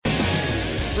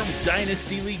from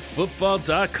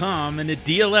DynastyLeagueFootball.com and the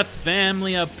DLF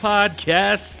family of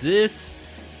podcasts. This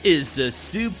is the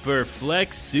Super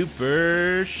Flex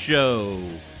Super Show,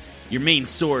 your main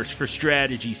source for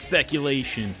strategy,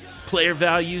 speculation, player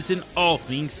values, and all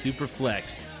things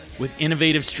Superflex. With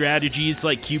innovative strategies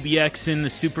like QBX and the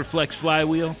Superflex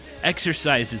Flywheel,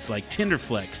 exercises like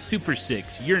Tinderflex, Super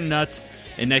 6, Your Nuts,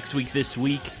 and Next Week This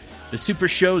Week, the Super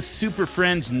Show's Super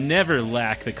Friends never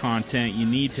lack the content you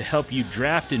need to help you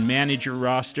draft and manage your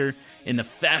roster in the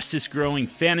fastest growing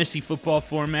fantasy football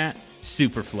format,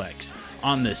 Superflex,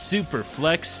 on the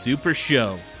Superflex Super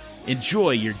Show.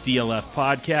 Enjoy your DLF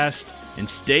podcast and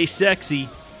stay sexy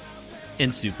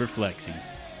and super flexy.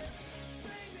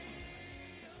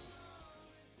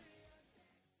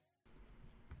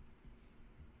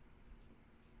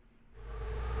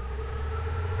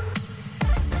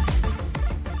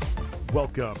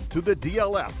 Welcome to the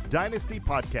DLF Dynasty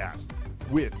Podcast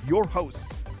with your hosts,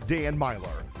 Dan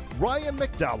Myler, Ryan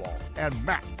McDowell, and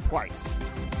Matt Price.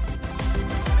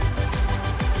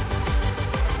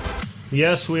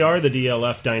 Yes, we are the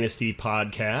DLF Dynasty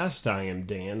Podcast. I am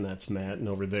Dan, that's Matt, and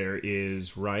over there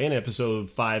is Ryan. Episode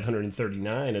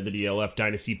 539 of the DLF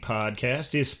Dynasty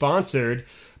Podcast is sponsored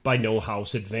by No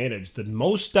House Advantage, the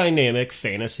most dynamic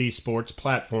fantasy sports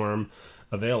platform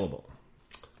available.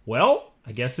 Well,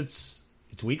 I guess it's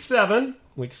week 7.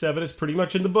 Week 7 is pretty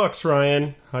much in the books,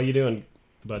 Ryan. How you doing,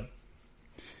 bud?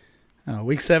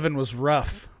 Week 7 was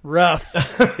rough.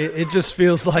 It just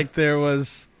feels like there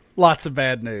was lots of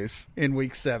bad news in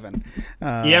week 7.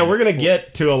 Yeah, we're going to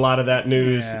get to a lot of that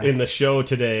news in the show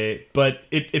today, but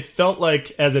it felt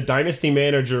like as a dynasty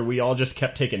manager, we all just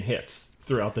kept taking hits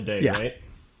throughout the day, right?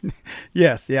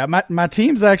 Yes, yeah. My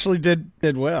teams actually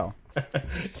did well.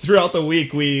 Throughout the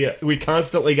week, we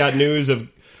constantly got news of,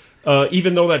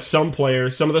 even though that some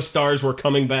players, some of the stars were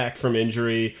coming back from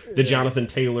injury, the Jonathan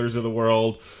Taylors of the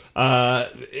world,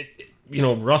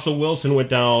 Russell Wilson went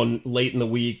down late in the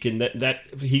week, and that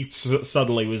he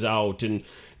suddenly was out, and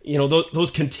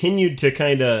those continued to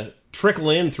kind of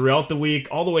trickle in throughout the week,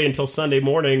 all the way until Sunday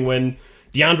morning when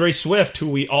DeAndre Swift,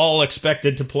 who we all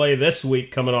expected to play this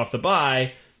week coming off the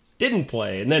bye, didn't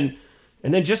play, and then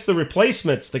just the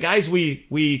replacements, the guys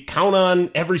we count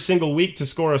on every single week to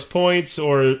score us points,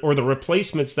 or the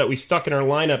replacements that we stuck in our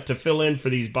lineup to fill in for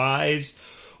these buys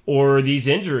or these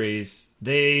injuries,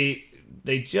 they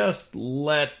just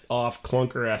let off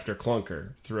clunker after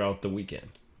clunker throughout the weekend.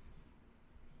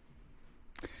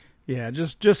 Yeah,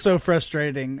 just so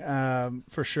frustrating,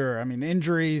 for sure. I mean,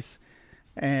 injuries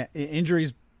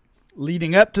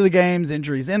leading up to the games,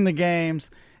 injuries in the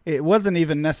games. It wasn't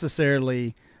even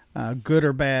necessarily good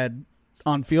or bad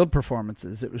on-field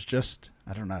performances. It was just,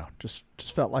 I don't know, just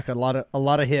felt like a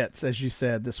lot of hits, as you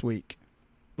said, this week.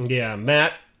 Yeah,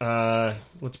 Matt,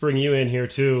 let's bring you in here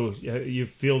too. You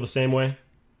feel the same way?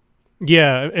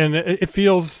 Yeah, and it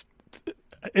feels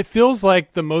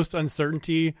like the most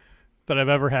uncertainty that I've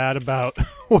ever had about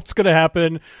what's going to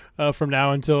happen from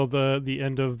now until the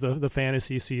end of the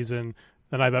fantasy season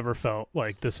than I've ever felt,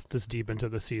 like this deep into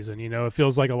the season. It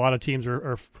feels like a lot of teams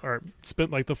are spent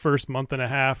like the first month and a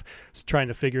half trying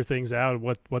to figure things out,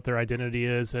 what their identity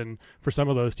is, and for some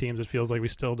of those teams, it feels like we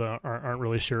still aren't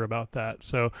really sure about that.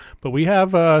 So, but we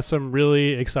have some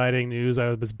really exciting news.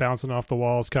 I was bouncing off the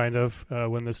walls kind of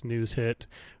when this news hit,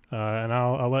 and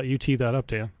I'll let you tee that up,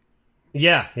 Dan.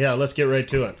 Yeah, let's get right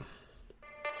to it.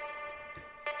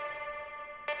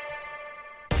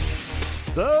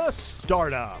 The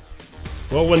Startup.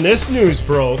 Well, when this news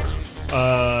broke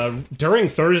during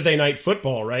Thursday Night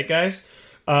Football, right, guys?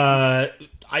 I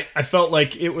felt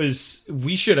like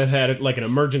we should have had like an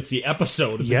emergency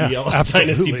episode of the DLF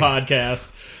Dynasty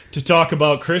Podcast to talk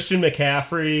about Christian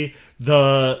McCaffrey,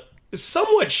 the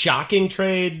somewhat shocking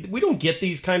trade. We don't get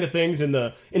these kind of things in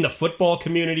the football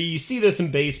community. You see this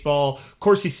in baseball. Of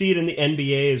course, you see it in the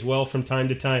NBA as well from time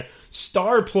to time.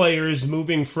 Star players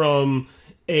moving from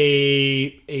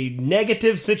a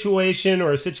negative situation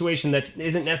or a situation that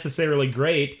isn't necessarily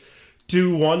great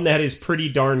to one that is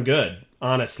pretty darn good,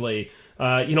 honestly.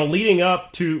 Leading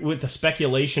up to with the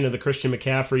speculation of the Christian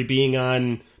McCaffrey being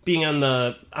on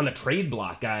the trade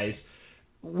block, guys,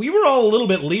 we were all a little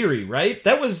bit leery, right?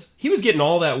 He was getting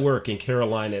all that work in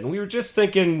Carolina, and we were just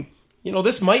thinking,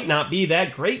 this might not be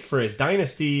that great for his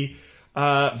dynasty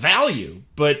value.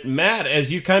 But Matt,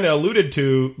 as you kind of alluded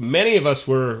to, many of us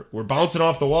were bouncing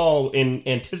off the wall in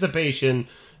anticipation,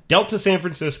 dealt to San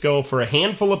Francisco for a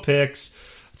handful of picks,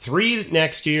 3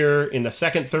 next year in the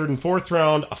 2nd, 3rd, and 4th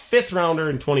round, a 5th rounder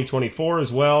in 2024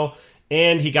 as well,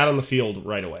 and he got on the field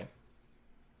right away.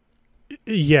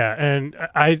 Yeah, and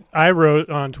I wrote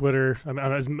on Twitter,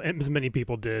 as many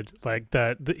people did, like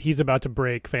that he's about to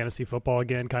break fantasy football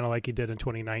again, kind of like he did in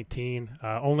 2019.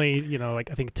 Only, I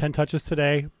think 10 touches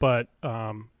today, but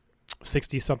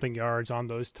 60-something yards on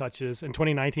those touches. In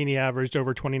 2019, he averaged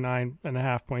over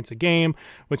 29.5 points a game,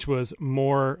 which was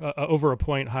more over a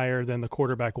point higher than the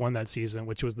quarterback won that season,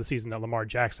 which was the season that Lamar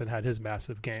Jackson had his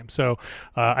massive game. So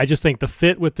I just think the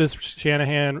fit with this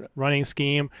Shanahan running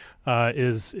scheme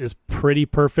is pretty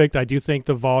perfect. I do think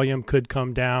the volume could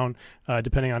come down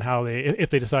depending on how if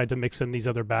they decide to mix in these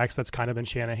other backs. That's kind of been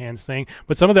Shanahan's thing.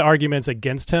 But some of the arguments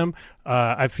against him,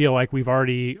 I feel like we've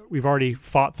already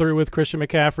fought through with Christian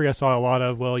McCaffrey. I saw a lot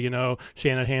of,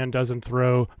 Shanahan doesn't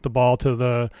throw the ball to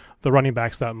the running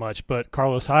backs that much, but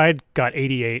Carlos Hyde got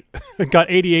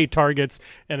 88 targets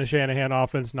in a Shanahan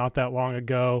offense not that long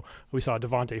ago. We saw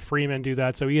Devontae Freeman do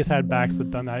that, so he has had backs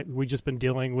that done that. We've just been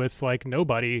dealing with like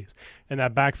nobody in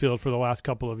that backfield for the last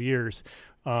couple of years.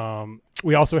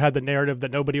 We also had the narrative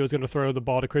that nobody was going to throw the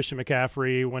ball to Christian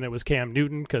McCaffrey when it was Cam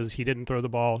Newton because he didn't throw the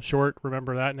ball short.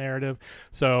 Remember that narrative?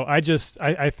 So I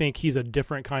think he's a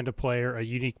different kind of player, a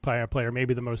unique player,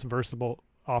 maybe the most versatile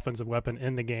offensive weapon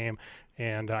in the game,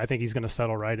 and I think he's going to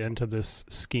settle right into this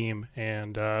scheme.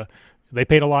 And they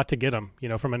paid a lot to get him,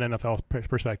 from an NFL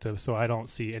perspective, so I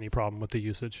don't see any problem with the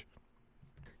usage.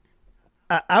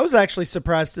 I was actually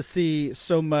surprised to see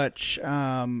so much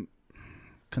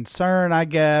concern, I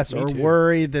guess, or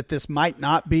worry that this might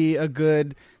not be a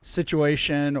good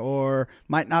situation or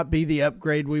might not be the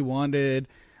upgrade we wanted.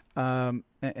 And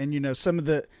some of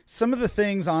the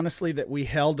things, honestly, that we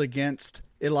held against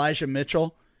Elijah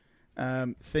Mitchell,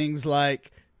 things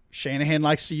like Shanahan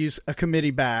likes to use a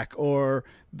committee back, or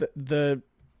the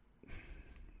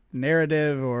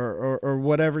narrative or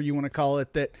whatever you want to call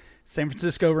it, that San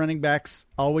Francisco running backs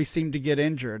always seem to get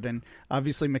injured, and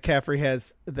obviously McCaffrey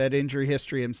has that injury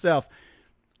history himself.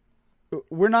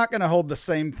 We're not going to hold the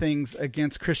same things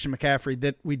against Christian McCaffrey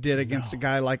that we did against a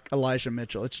guy like Elijah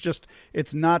Mitchell.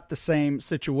 It's not the same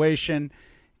situation,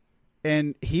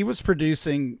 and he was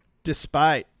producing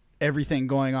despite everything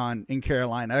going on in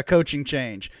Carolina, a coaching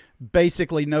change,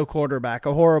 basically no quarterback,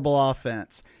 a horrible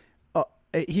offense.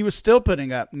 He was still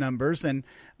putting up numbers, and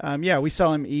we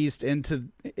saw him eased into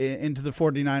the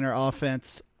 49er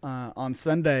offense on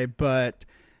Sunday. But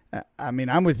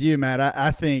I'm with you, Matt.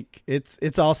 I think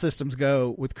it's all systems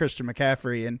go with Christian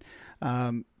McCaffrey,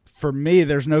 and for me,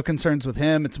 there's no concerns with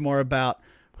him. It's more about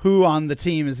who on the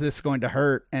team is this going to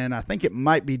hurt, and I think it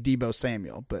might be Deebo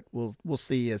Samuel, but we'll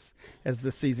see as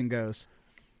the season goes.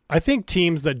 I think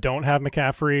teams that don't have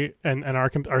McCaffrey and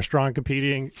are strong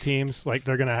competing teams, like,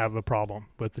 they're going to have a problem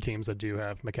with the teams that do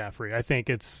have McCaffrey. I think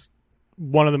it's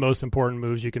one of the most important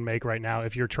moves you can make right now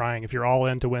if you're all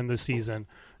in to win this season,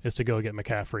 is to go get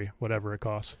McCaffrey, whatever it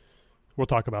costs. We'll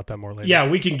talk about that more later. Yeah,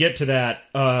 we can get to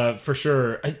that for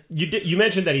sure. You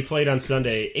mentioned that he played on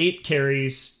Sunday, 8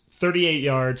 carries, 38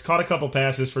 yards, caught a couple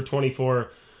passes for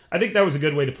 24. I think that was a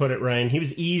good way to put it, Ryan. He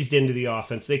was eased into the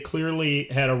offense. They clearly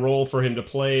had a role for him to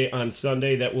play on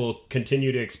Sunday that will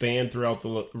continue to expand throughout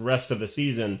the rest of the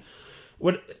season.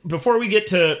 Before we get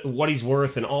to what he's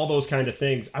worth and all those kind of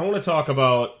things, I want to talk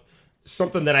about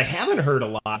something that I haven't heard a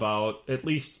lot about, at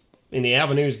least in the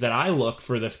avenues that I look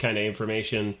for this kind of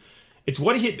information. It's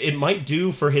what it might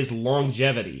do for his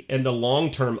longevity and the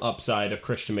long-term upside of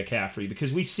Christian McCaffrey,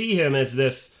 because we see him as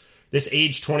this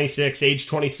age 26, age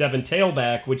 27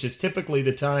 tailback, which is typically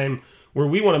the time where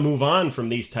we want to move on from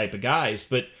these type of guys.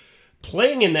 But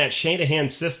playing in that Shanahan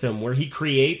system where he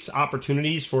creates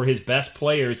opportunities for his best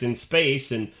players in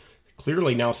space, and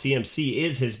clearly now CMC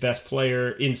is his best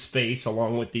player in space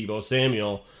along with Deebo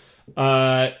Samuel,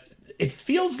 it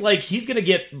feels like he's going to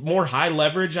get more high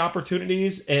leverage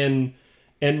opportunities and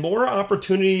more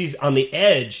opportunities on the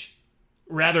edge,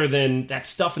 rather than that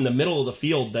stuff in the middle of the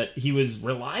field that he was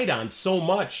relied on so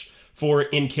much for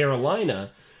in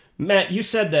Carolina. Matt, you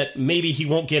said that maybe he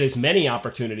won't get as many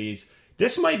opportunities.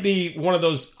 This might be one of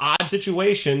those odd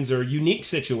situations, or unique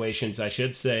situations, I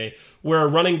should say, where a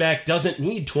running back doesn't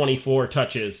need 24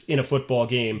 touches in a football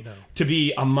game to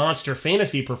be a monster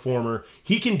fantasy performer.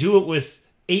 He can do it with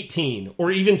 18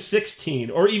 or even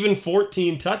 16 or even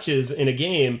 14 touches in a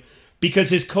game because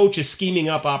his coach is scheming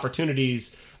up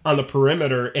opportunities on the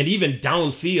perimeter and even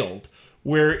downfield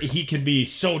where he can be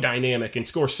so dynamic and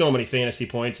score so many fantasy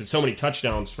points and so many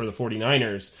touchdowns for the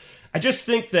 49ers. I just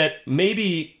think that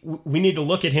maybe we need to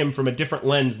look at him from a different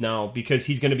lens now, because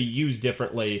he's going to be used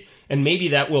differently, and maybe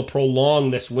that will prolong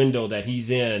this window that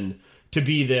he's in to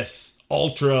be this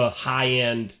ultra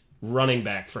high-end running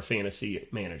back for fantasy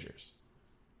managers.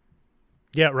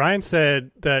 Yeah, Ryan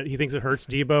said that he thinks it hurts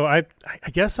Debo. I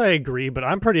guess I agree, but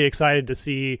I'm pretty excited to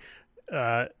see.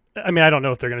 I mean, I don't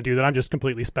know if they're going to do that. I'm just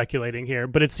completely speculating here.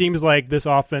 But it seems like this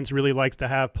offense really likes to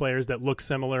have players that look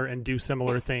similar and do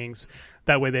similar things.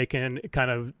 That way they can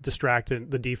kind of distract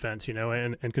the defense,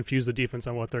 and confuse the defense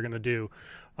on what they're going to do.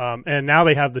 And now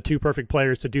they have the two perfect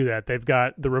players to do that. They've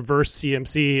got the reverse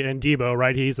CMC and Debo,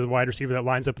 right? He's the wide receiver that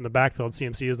lines up in the backfield.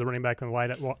 CMC is the running back and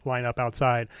line up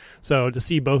outside. So to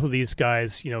see both of these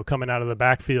guys, coming out of the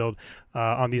backfield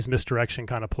on these misdirection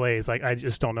kind of plays, I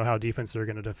just don't know how defenses are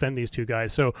going to defend these two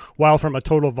guys. So while from a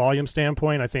total volume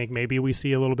standpoint, I think maybe we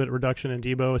see a little bit of reduction in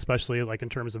Debo, especially like in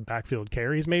terms of backfield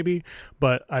carries maybe,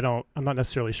 but I'm not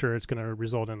necessarily sure it's going to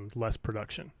result in less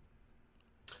production.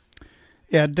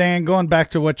 Yeah, Dan, going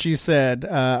back to what you said,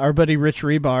 our buddy Rich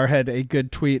Rebar had a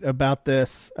good tweet about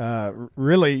this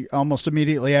really almost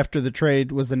immediately after the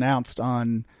trade was announced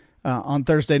on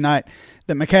Thursday night,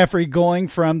 that McCaffrey going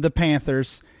from the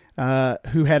Panthers,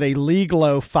 who had a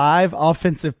league-low 5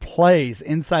 offensive plays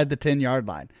inside the 10-yard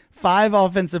line, 5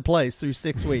 offensive plays through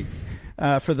 6 weeks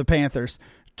for the Panthers,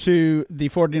 to the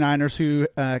 49ers, who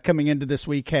coming into this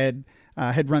week had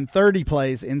run 30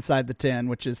 plays inside the 10,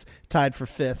 which is tied for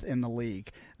 5th in the league.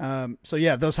 So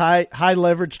yeah, those high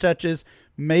leverage touches.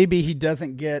 Maybe he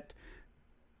doesn't get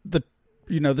the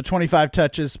 25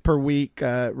 touches per week,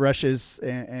 rushes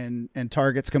and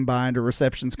targets combined or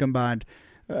receptions combined,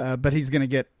 but he's going to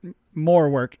get more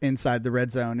work inside the red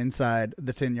zone, inside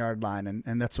the 10-yard line,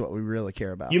 and that's what we really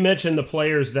care about. You mentioned the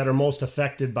players that are most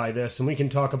affected by this, and we can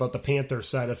talk about the Panthers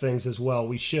side of things as well.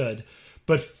 We should.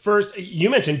 But first, you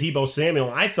mentioned Deebo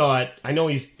Samuel. I know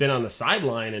he's been on the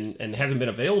sideline and hasn't been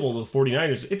available to the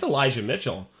 49ers. It's Elijah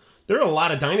Mitchell. There are a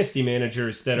lot of dynasty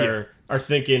managers that are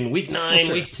thinking week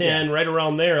 9, week 10, right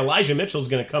around there, Elijah Mitchell's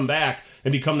going to come back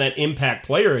and become that impact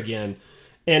player again.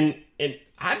 And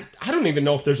I don't even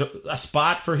know if there's a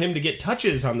spot for him to get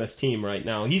touches on this team right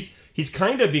now. He's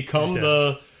kind of become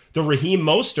the Raheem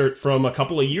Mostert from a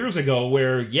couple of years ago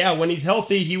where, yeah, when he's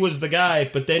healthy, he was the guy,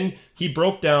 but then he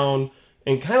broke down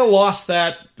and kind of lost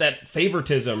that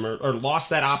favoritism or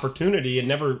lost that opportunity and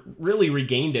never really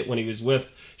regained it when he was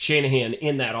with Shanahan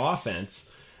in that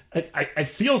offense. It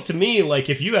feels to me like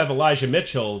if you have Elijah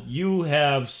Mitchell, you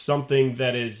have something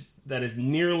that is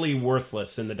nearly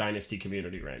worthless in the dynasty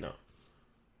community right now.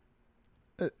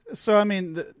 So, I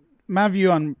mean, my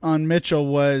view on Mitchell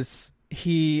was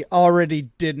he already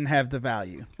didn't have the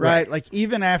value, right? Like,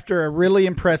 even after a really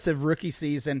impressive rookie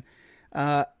season,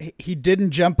 he didn't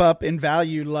jump up in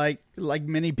value like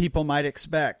many people might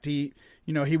expect. He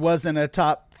wasn't a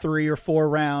top 3 or 4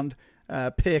 round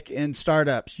pick in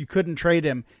startups. You couldn't trade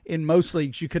him in most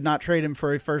leagues. You could not trade him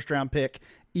for a first round pick,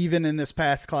 even in this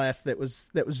past class that was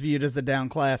viewed as a down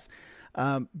class,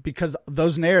 because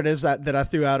those narratives that I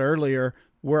threw out earlier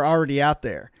were already out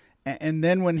there. And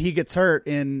then when he gets hurt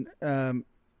in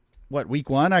week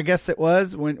 1, I guess it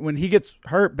was, when he gets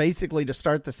hurt basically to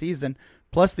start the season,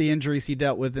 plus the injuries he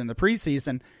dealt with in the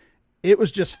preseason, it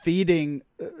was just feeding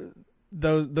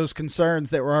those concerns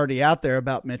that were already out there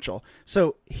about Mitchell.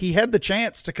 So he had the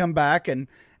chance to come back and,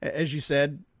 as you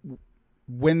said,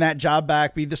 win that job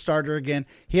back, be the starter again.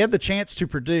 He had the chance to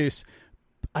produce.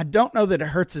 I don't know that it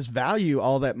hurts his value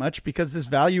all that much because his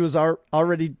value is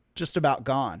already just about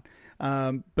gone.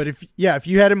 But if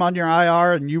you had him on your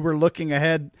IR and you were looking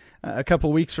ahead a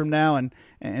couple weeks from now and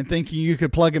thinking you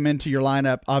could plug him into your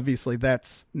lineup, obviously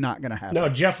that's not going to happen. No,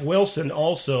 Jeff Wilson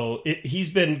also, he's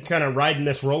been kind of riding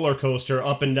this roller coaster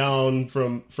up and down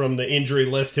from the injury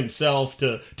list himself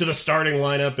to the starting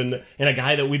lineup and a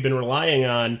guy that we've been relying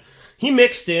on. He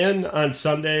mixed in on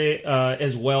Sunday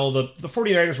as well. The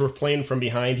 49ers were playing from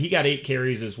behind. He got 8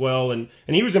 carries as well, and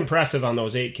he was impressive on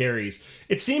those 8 carries.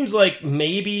 It seems like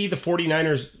maybe the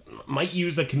 49ers might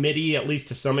use a committee, at least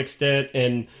to some extent,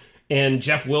 and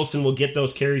Jeff Wilson will get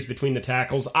those carries between the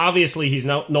tackles. Obviously, he's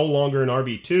no longer an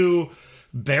RB2,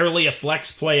 barely a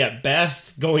flex play at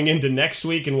best going into next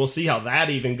week, and we'll see how that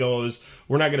even goes.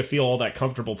 We're not going to feel all that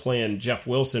comfortable playing Jeff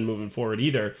Wilson moving forward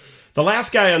either. The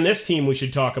last guy on this team we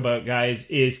should talk about, guys,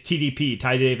 is TDP,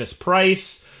 Ty Davis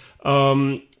Price.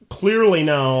 Clearly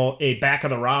now a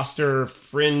back-of-the-roster,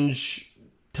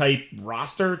 fringe-type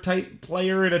roster-type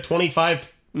player in a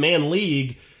 25-man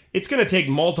league. It's going to take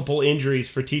multiple injuries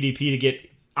for TDP to get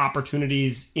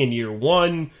opportunities in year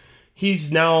 1.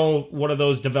 He's now one of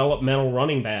those developmental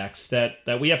running backs that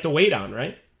we have to wait on,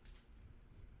 right?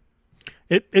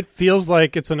 It feels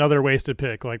like it's another wasted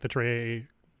pick, like the Trey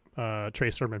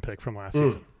Sermon pick from last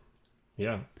season.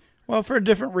 Yeah. Well, for a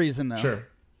different reason, though.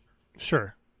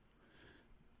 Sure.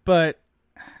 But,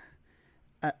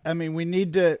 I mean, we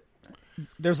need to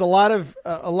there's a lot of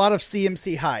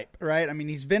CMC hype, right? I mean,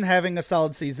 he's been having a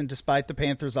solid season despite the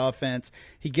Panthers' offense.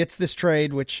 He gets this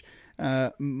trade, which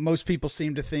most people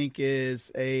seem to think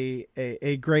is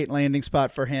a great landing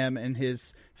spot for him and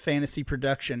his fantasy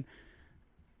production.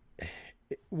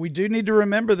 We do need to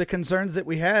remember the concerns that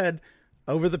we had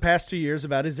over the past 2 years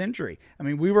about his injury. I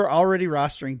mean, we were already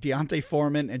rostering Deontay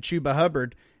Foreman and Chuba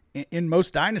Hubbard in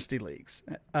most dynasty leagues.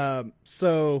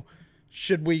 So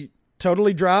should we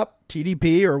totally drop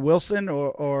TDP or Wilson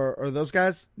or those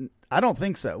guys? I don't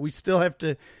think so. We still have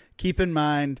to keep in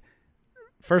mind,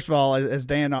 first of all, as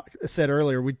Dan said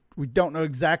earlier, we don't know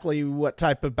exactly what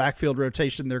type of backfield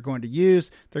rotation they're going to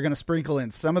use. They're going to sprinkle in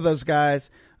some of those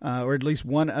guys, or at least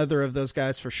one other of those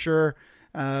guys for sure.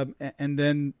 And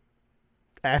then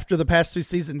after the past 2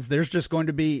 seasons, there's just going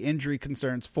to be injury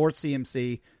concerns for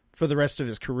CMC for the rest of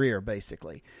his career,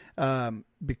 basically,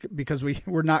 because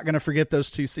we're not going to forget those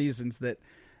 2 seasons that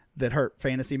hurt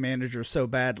fantasy managers so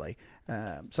badly.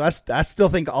 So I still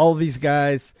think all of these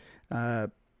guys,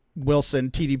 Wilson,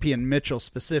 TDP, and Mitchell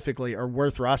specifically, are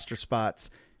worth roster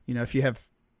spots, if you have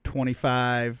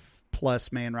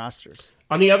 25-plus man rosters.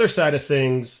 On the other side of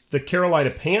things, the Carolina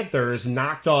Panthers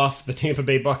knocked off the Tampa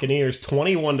Bay Buccaneers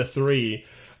 21-3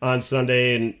 on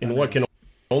Sunday in what can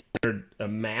only be a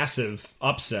massive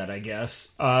upset, I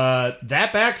guess. That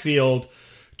backfield,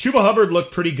 Chuba Hubbard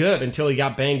looked pretty good until he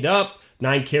got banged up.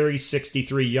 9 carries,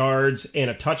 63 yards, and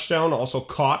a touchdown. Also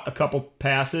caught a couple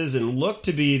passes and looked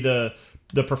to be the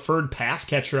preferred pass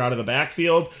catcher out of the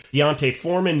backfield. Deontay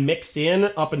Foreman mixed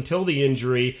in up until the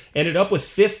injury, ended up with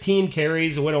 15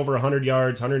 carries, went over 100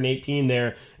 yards, 118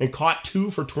 there, and caught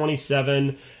 2 for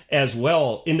 27 as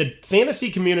well. In the fantasy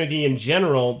community in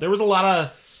general, there was a lot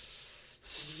of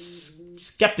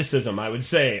skepticism, I would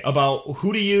say, about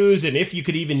who to use and if you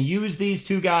could even use these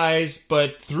 2 guys.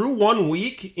 But through 1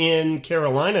 week in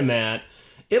Carolina, Matt,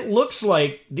 it looks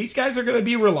like these guys are going to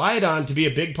be relied on to be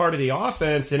a big part of the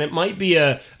offense, and it might be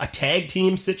a tag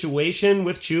team situation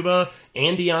with Chuba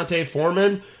and Deontay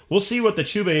Foreman. We'll see what the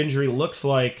Chuba injury looks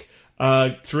like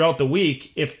throughout the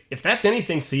week. If that's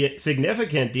anything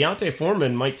significant, Deontay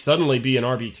Foreman might suddenly be an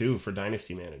RB2 for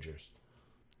dynasty managers.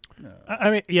 I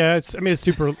memean, yeah, it's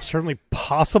super certainly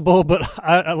possible, but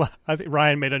I think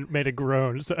Ryan made a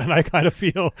groan, and I kind of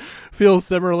feel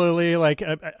similarly. Like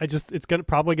it's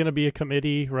probably gonna be a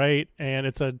committee, right? And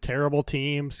it's a terrible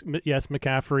team. Yes,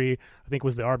 McCaffrey I think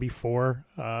was the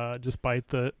RB4, despite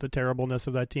the terribleness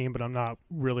of that team. But I'm not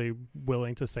really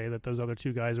willing to say that those other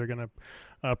 2 guys are gonna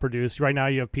produce. Right now,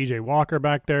 you have PJ Walker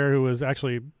back there, who was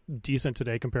actually decent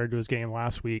today compared to his game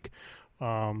last week.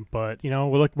 But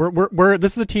we're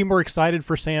this is a team we're excited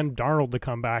for Sam Darnold to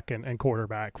come back and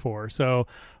quarterback for. So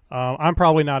I'm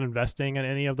probably not investing in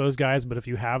any of those guys, but if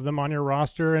you have them on your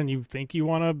roster and you think you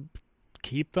want to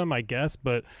keep them, I guess,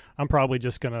 but I'm probably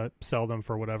just going to sell them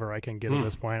for whatever I can get at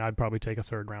this point. I'd probably take a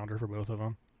 3rd rounder for both of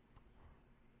them.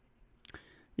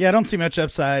 Yeah, I don't see much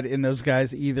upside in those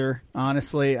guys either,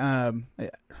 honestly. I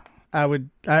think I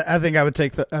would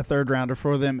take a 3rd rounder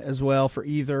for them as well, for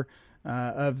either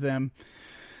of them.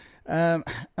 I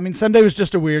mean, Sunday was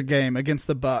just a weird game against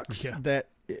the Bucs. Yeah.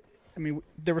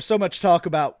 There was so much talk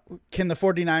about, can the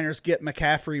 49ers get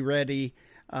McCaffrey ready?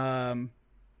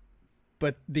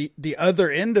 But the other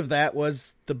end of that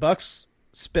was the Bucs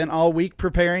spent all week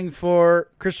preparing for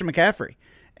Christian McCaffrey.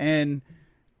 And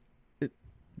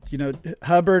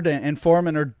Hubbard and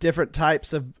Foreman are different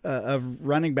types of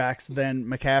running backs than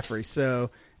McCaffrey.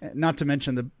 So, not to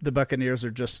mention the Buccaneers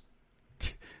are just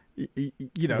in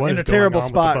a terrible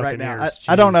spot right now.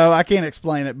 I don't know. I can't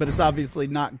explain it, but it's obviously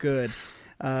not good.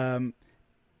 I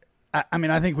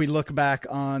think we look back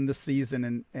on the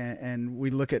season and we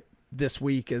look at this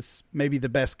week as maybe the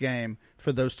best game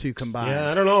for those 2 combined. Yeah,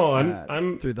 I don't know.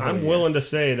 I'm willing to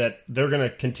say that they're going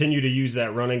to continue to use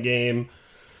that running game.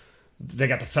 They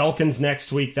got the Falcons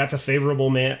next week. That's a favorable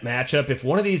matchup. If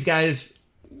one of these guys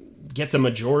gets a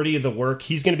majority of the work,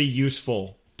 he's going to be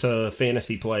useful to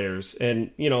fantasy players. And,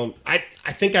 I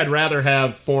think I'd rather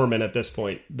have Foreman at this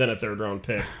point than a 3rd round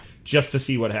pick just to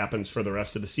see what happens for the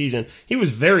rest of the season. He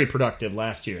was very productive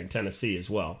last year in Tennessee as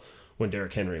well when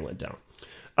Derrick Henry went down.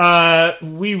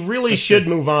 We really should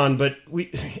move on, but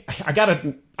I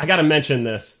gotta mention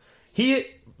this.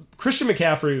 Christian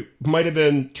McCaffrey might have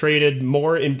been traded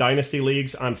more in dynasty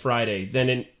leagues on Friday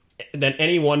than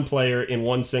any one player in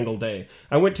one single day.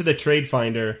 I went to the Trade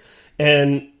Finder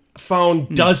and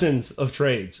found dozens of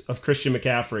trades of Christian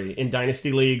McCaffrey in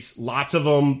dynasty leagues, lots of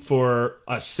them for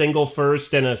a single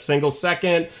 1st and a single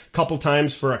 2nd, a couple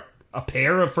times for a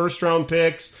pair of 1st round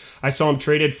picks. I saw him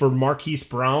traded for Marquise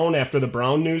Brown after the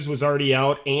Brown news was already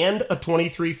out, and a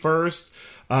 23 1st.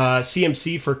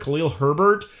 CMC for Khalil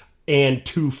Herbert, and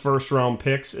 2 first-round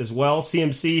picks as well.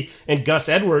 CMC and Gus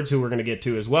Edwards, who we're going to get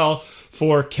to as well,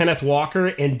 for Kenneth Walker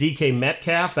and DK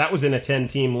Metcalf. That was in a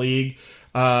 10-team league.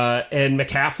 And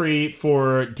McCaffrey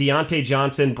for Deontay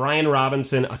Johnson, Brian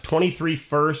Robinson, a 23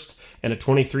 first and a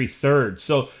 23 third.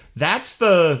 So that's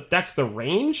the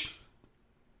range.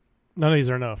 None of these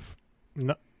are enough.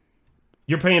 No.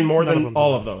 You're paying more than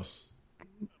all of those.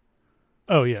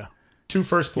 Oh yeah. 2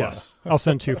 first plus. Yeah. I'll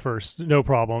send 2 first, no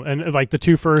problem. And like the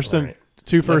 2 first and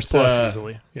 2 first plus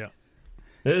easily. Yeah.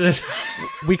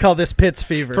 We call this Pitts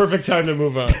fever. Perfect time to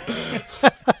move on.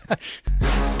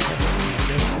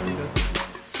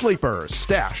 Sleeper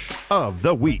Stash of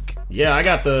the Week. Yeah, I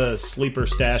got the Sleeper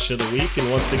Stash of the Week.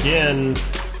 And once again,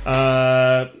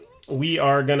 we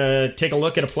are going to take a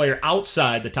look at a player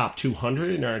outside the top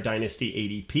 200 in our Dynasty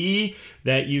ADP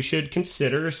that you should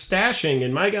consider stashing.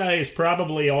 And my guy is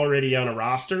probably already on a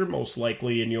roster, most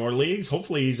likely in your leagues.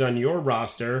 Hopefully he's on your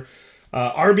roster.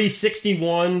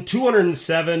 RB61,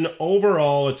 207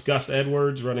 overall. It's Gus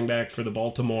Edwards, running back for the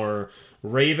Baltimore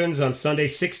Ravens. On Sunday,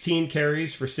 16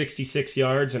 carries for 66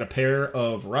 yards and a pair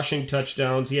of rushing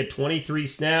touchdowns. He had 23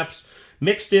 snaps.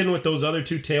 Mixed in with those other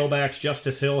 2 tailbacks,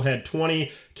 Justice Hill had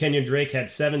 20, Kenyon Drake had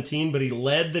 17, but he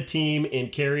led the team in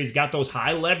carries, got those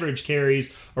high leverage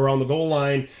carries around the goal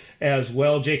line as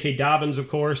well. J.K. Dobbins, of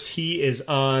course, he is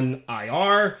on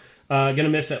IR, going to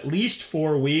miss at least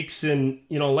 4 weeks. And,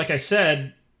 like I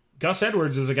said, Gus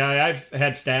Edwards is a guy I've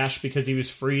had stashed because he was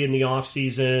free in the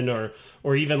offseason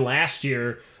or even last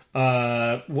year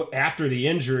after the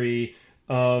injury.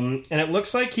 And it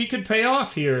looks like he could pay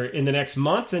off here in the next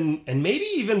month and maybe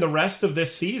even the rest of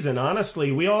this season. Honestly,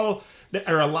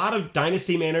 a lot of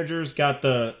dynasty managers got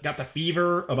the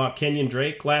fever about Kenyon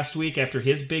Drake last week after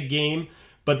his big game,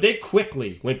 but they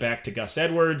quickly went back to Gus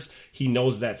Edwards. He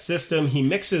knows that system. He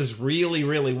mixes really,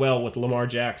 really well with Lamar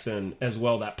Jackson as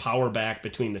well. That power back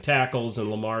between the tackles, and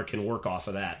Lamar can work off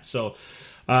of that. So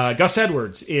Gus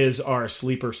Edwards is our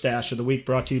Sleeper Stash of the Week,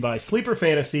 brought to you by Sleeper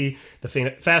Fantasy,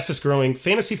 the fastest growing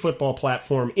fantasy football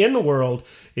platform in the world.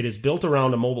 It is built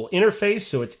around a mobile interface,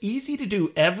 so it's easy to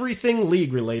do everything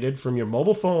league related from your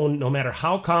mobile phone, no matter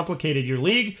how complicated your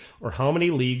league or how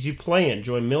many leagues you play in.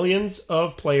 Join millions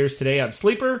of players today on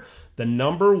Sleeper, the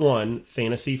 #1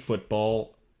 fantasy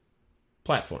football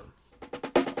platform.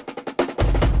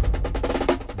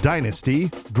 Dynasty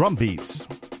Drumbeats.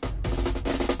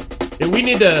 We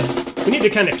need to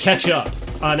kind of catch up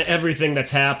on everything that's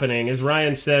happening. As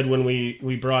Ryan said when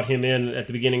we brought him in at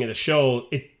the beginning of the show,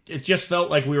 it just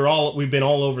felt like we've been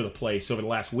all over the place over the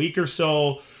last week or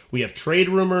so. We have trade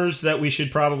rumors that we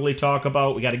should probably talk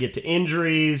about. We got to get to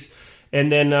injuries,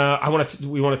 and then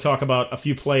we want to talk about a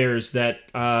few players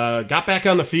that got back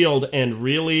on the field and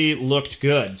really looked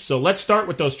good. So let's start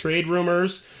with those trade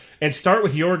rumors and start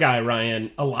with your guy,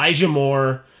 Ryan, Elijah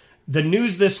Moore. The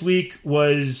news this week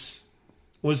was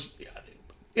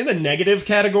in the negative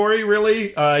category,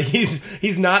 really.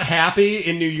 He's not happy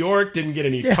in New York, didn't get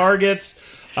any targets,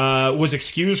 was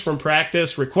excused from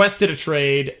practice, requested a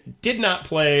trade, did not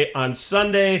play on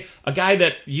Sunday. A guy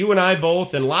that you and I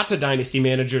both and lots of dynasty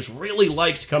managers really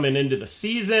liked coming into the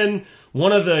season.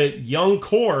 One of the young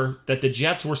core that the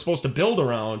Jets were supposed to build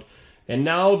around. And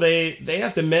now they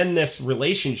have to mend this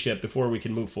relationship before we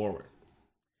can move forward.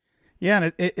 Yeah,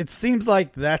 and it seems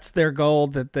like that's their goal.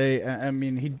 That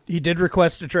he did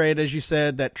request a trade, as you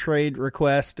said. That trade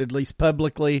request, at least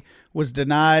publicly, was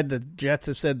denied. The Jets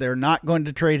have said they're not going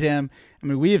to trade him. I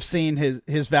mean, we have seen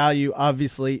his value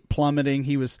obviously plummeting.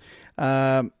 He was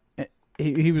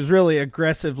really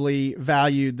aggressively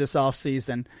valued this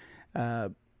offseason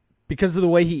because of the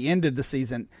way he ended the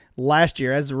season last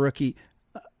year as a rookie.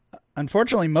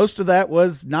 Unfortunately, most of that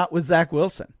was not with Zach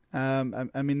Wilson.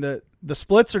 The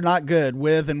splits are not good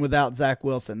with and without Zach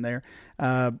Wilson there.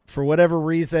 For whatever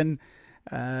reason,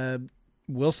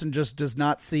 Wilson just does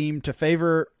not seem to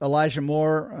favor Elijah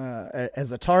Moore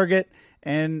as a target.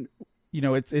 And,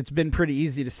 it's been pretty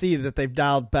easy to see that they've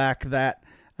dialed back that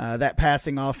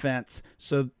passing offense.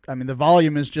 So, the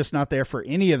volume is just not there for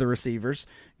any of the receivers.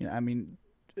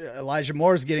 Elijah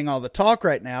Moore is getting all the talk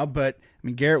right now, but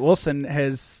Garrett Wilson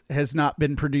has not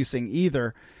been producing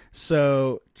either.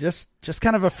 So just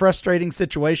kind of a frustrating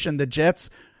situation. The Jets,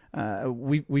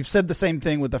 we've said the same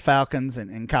thing with the Falcons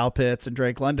and Kyle Pitts and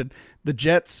Drake London. The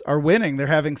Jets are winning. They're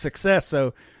having success.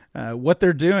 So what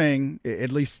they're doing,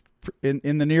 at least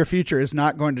in the near future, is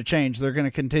not going to change. They're going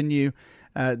to continue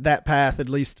that path, at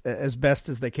least as best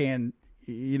as they can,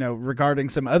 regarding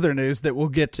some other news that we'll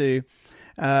get to.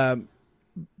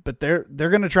 But they're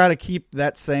going to try to keep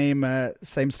that same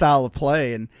style of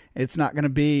play, and it's not going to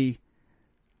be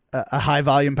a high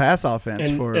volume pass offense.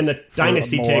 And the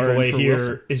dynasty takeaway here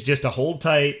Wilson is just to hold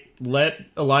tight, let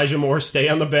Elijah Moore stay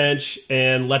on the bench,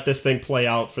 and let this thing play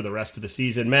out for the rest of the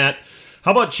season. Matt,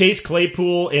 how about Chase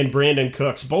Claypool and Brandon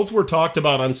Cooks? Both were talked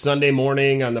about on Sunday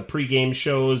morning on the pregame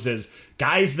shows as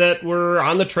guys that were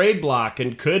on the trade block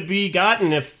and could be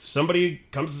gotten if somebody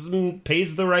comes and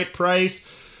pays the right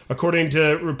price. According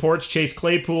to reports, Chase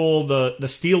Claypool, the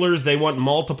Steelers, they want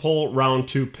multiple day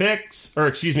 2 picks.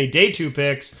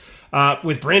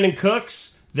 With Brandon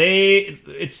Cooks,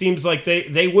 it seems like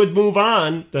they would move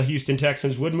on. The Houston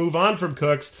Texans would move on from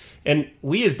Cooks. And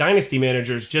we as dynasty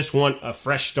managers just want a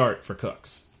fresh start for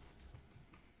Cooks.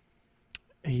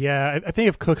 Yeah, I think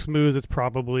if Cooks moves, it's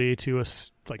probably to a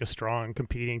strong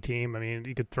competing team. I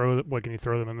mean, what can you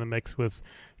throw them in the mix with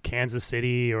Kansas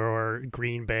City or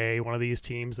Green Bay, one of these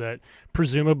teams that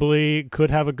presumably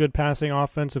could have a good passing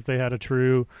offense if they had a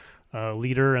true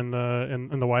leader in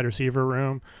the wide receiver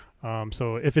room.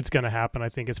 So if it's going to happen, I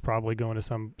think it's probably going to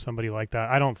somebody like that.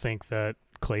 I don't think that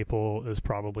Claypool is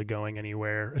probably going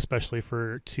anywhere, especially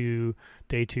for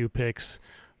day 2 picks.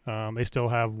 They still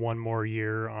have one more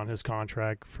year on his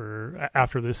contract for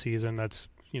after this season. That's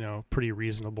pretty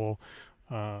reasonable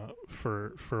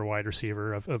for a wide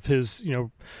receiver of his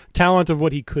talent, of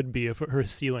what he could be, of her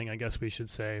ceiling, I guess we should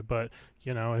say. But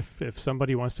if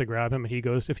somebody wants to grab him and he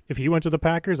goes, if he went to the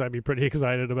Packers, I'd be pretty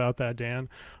excited about that, Dan.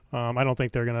 I don't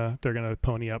think they're gonna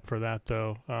pony up for that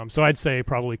though. So I'd say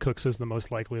probably Cooks is the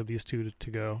most likely of these two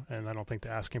to go, and I don't think the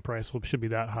asking price should be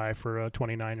that high for a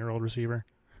 29-year-old receiver.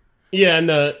 Yeah, and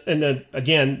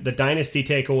the dynasty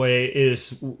takeaway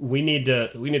is we need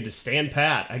to stand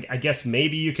pat. I guess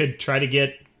maybe you could try to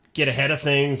get ahead of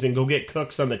things and go get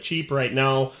Cooks on the cheap right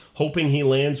now, hoping he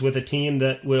lands with a team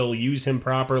that will use him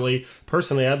properly.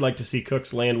 Personally, I'd like to see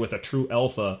Cooks land with a true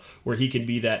alpha where he can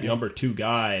be that number 2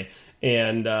 guy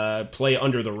and play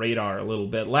under the radar a little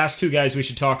bit. Last 2 guys we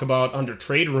should talk about under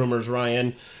trade rumors,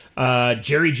 Ryan.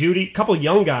 Jerry Jeudy, a couple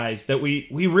young guys that we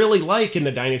really like in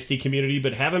the dynasty community,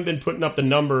 but haven't been putting up the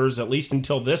numbers, at least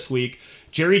until this week.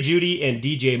 Jerry Jeudy and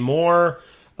DJ Moore.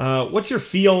 What's your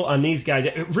feel on these guys?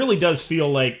 It really does feel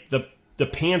like the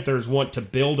Panthers want to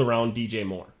build around DJ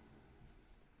Moore.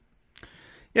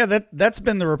 Yeah, that's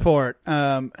been the report.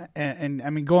 And I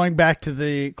mean, going back to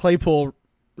the Claypool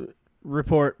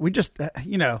report, we just have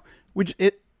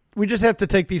to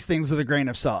take these things with a grain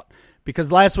of salt.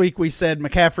 Because last week we said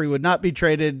McCaffrey would not be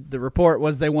traded. The report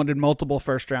was they wanted multiple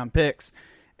first-round picks,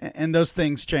 and those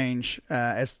things change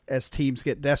as teams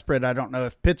get desperate. I don't know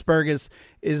if Pittsburgh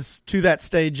is to that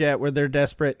stage yet where they're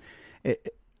desperate.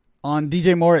 On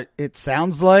DJ Moore, it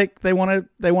sounds like they want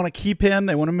to keep him.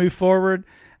 They want to move forward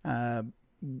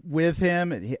with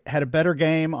him. He had a better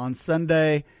game on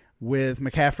Sunday with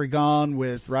McCaffrey gone,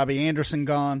 with Robbie Anderson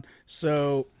gone.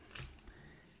 So,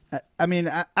 I mean,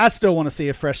 I still want to see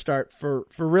a fresh start for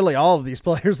really all of these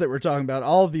players that we're talking about,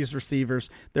 all of these receivers.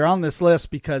 They're on this list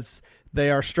because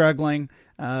they are struggling.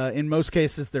 In most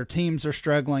cases, their teams are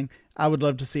struggling. I would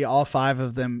love to see all 5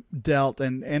 of them dealt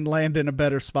and land in a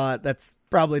better spot. That's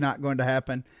probably not going to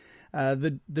happen.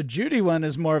 The Jeudy one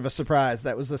is more of a surprise.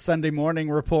 That was a Sunday morning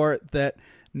report that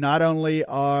not only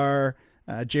are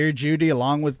Jerry Jeudy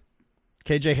along with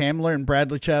KJ Hamler and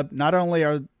Bradley Chubb, not only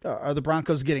are the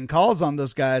Broncos getting calls on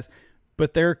those guys,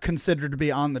 but they're considered to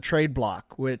be on the trade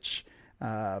block, which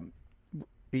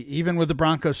even with the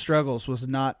Broncos' struggles was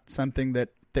not something that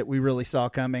we really saw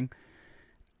coming.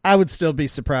 I would still be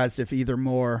surprised if either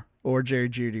Moore or Jerry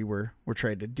Jeudy were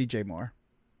traded. DJ Moore.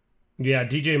 Yeah,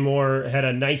 DJ Moore had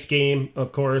a nice game,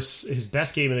 of course, his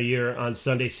best game of the year on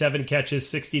Sunday. 7 catches,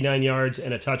 69 yards,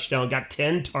 and a touchdown. Got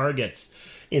 10 targets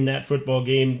in that football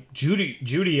game.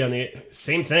 Jeudy on the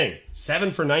same thing,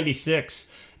 7 for 96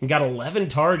 and got 11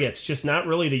 targets. Just not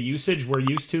really the usage we're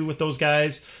used to with those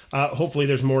guys. Hopefully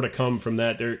there's more to come from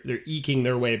that. They're eking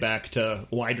their way back to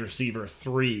wide receiver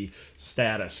 3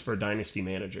 status for dynasty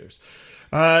managers.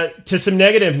 To some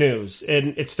negative news,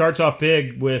 and it starts off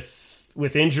big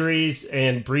with injuries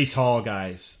and Breece Hall,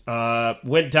 guys.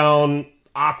 Went down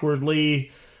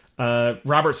awkwardly.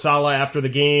 Robert Saleh, after the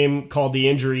game, called the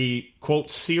injury,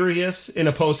 quote, serious in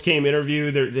a post-game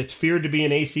interview. It's feared to be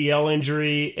an ACL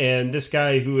injury, and this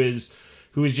guy who is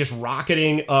just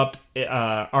rocketing up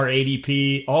our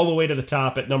ADP all the way to the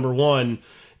top at number 1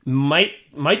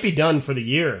 might be done for the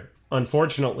year,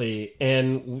 unfortunately.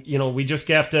 And, we just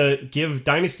have to give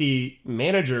dynasty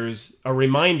managers a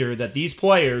reminder that these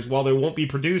players, while they won't be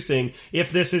producing,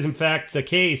 if this is in fact the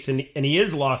case and he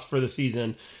is lost for the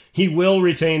season, he will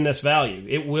retain this value.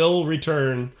 It will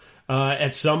return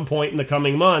at some point in the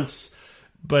coming months,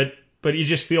 but you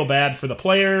just feel bad for the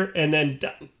player. And then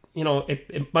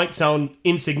it might sound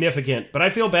insignificant, but I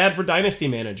feel bad for dynasty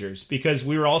managers because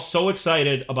we were all so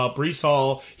excited about Breece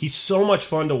Hall. He's so much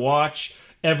fun to watch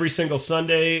every single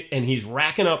Sunday, and he's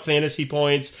racking up fantasy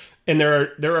points. And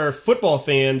there are football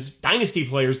fans, dynasty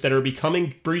players, that are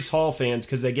becoming Breece Hall fans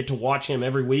because they get to watch him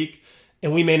every week,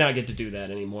 and we may not get to do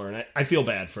that anymore. And I feel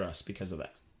bad for us because of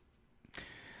that.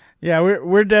 Yeah,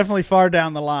 we're definitely far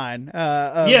down the line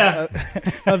of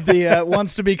the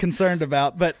ones to be concerned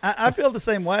about. But I feel the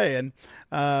same way. And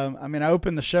I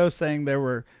opened the show saying there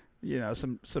were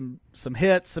some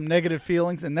hits, some negative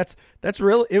feelings, and that's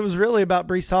really, it was really about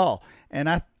Breece Hall. And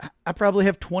I probably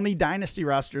have 20 dynasty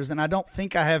rosters, and I don't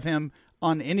think I have him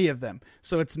on any of them.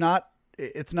 So it's not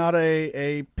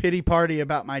a pity party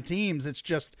about my teams. It's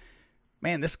just,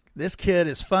 man, this kid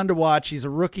is fun to watch. He's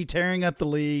a rookie tearing up the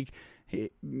league.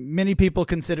 Many people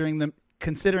considering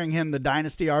him the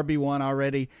dynasty RB1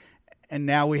 already, and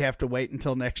now we have to wait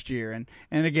until next year.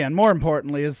 And again, more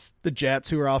importantly, is the Jets,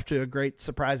 who are off to a great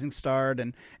surprising start,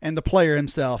 and the player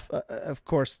himself, of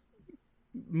course,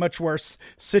 much worse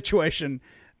situation,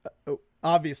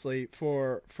 obviously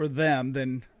for them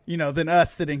than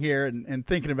us sitting here and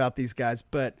thinking about these guys.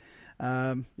 But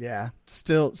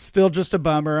still just a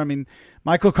bummer. I mean,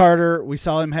 Michael Carter, we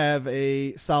saw him have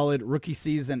a solid rookie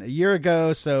season a year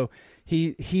ago, so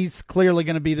he's clearly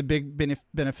going to be the big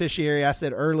beneficiary. I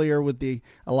said earlier with the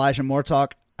Elijah Moore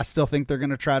talk, I still think they're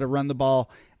going to try to run the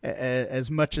ball as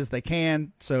much as they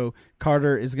can. So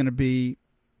Carter is going to be,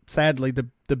 sadly, the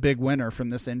big winner from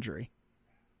this injury.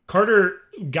 Carter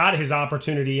got his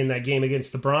opportunity in that game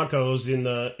against the Broncos in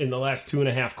the last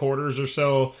 2.5 quarters or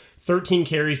so. 13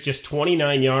 carries, just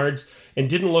 29 yards, and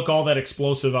didn't look all that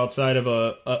explosive outside of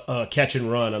a catch and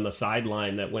run on the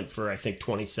sideline that went for, I think,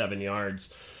 27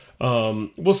 yards.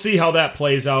 We'll see how that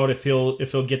plays out, if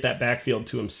he'll get that backfield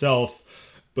to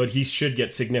himself, but he should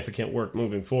get significant work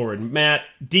moving forward.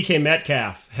 DK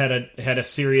Metcalf had a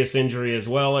serious injury as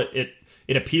well. It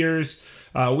appears.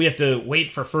 We have to wait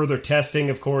for further testing,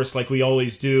 of course, like we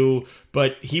always do.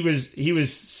 But he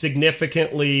was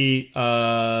significantly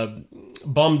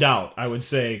bummed out, I would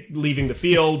say, leaving the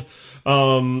field.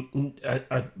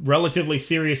 A relatively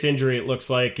serious injury, it looks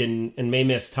like, and may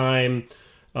miss time.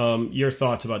 Your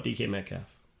thoughts about DK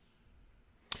Metcalf?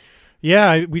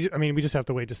 Yeah, we just have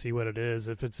to wait to see what it is.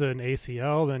 If it's an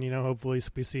ACL, then hopefully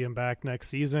we see him back next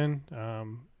season.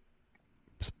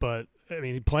 But I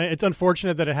mean, it's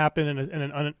unfortunate that it happened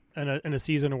in a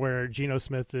season where Geno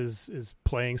Smith is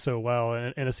playing so well,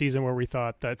 and in a season where we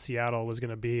thought that Seattle was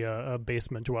going to be a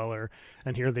basement dweller,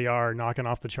 and here they are knocking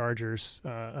off the Chargers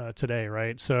today,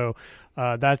 right? So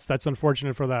that's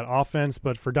unfortunate for that offense,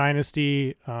 but for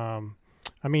Dynasty,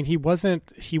 he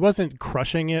wasn't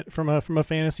crushing it from a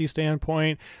fantasy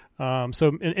standpoint.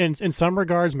 So in some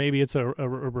regards, maybe it's a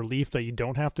relief that you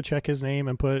don't have to check his name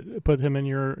and put him in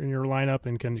your lineup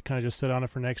and can kind of just sit on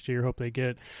it for next year. Hope they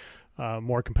get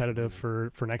more competitive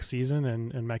for next season,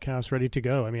 and Metcalf's ready to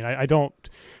go. I mean, I don't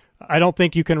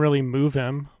think you can really move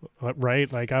him,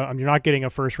 right? Like you're not getting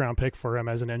a first round pick for him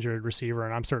as an injured receiver,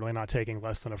 and I'm certainly not taking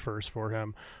less than a first for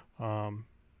him.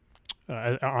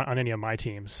 On any of my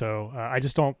teams, so I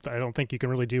don't think you can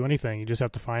really do anything. You just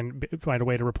have to find a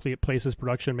way to replace his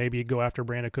production. Maybe go after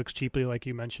Brandon Cooks cheaply, like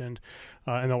you mentioned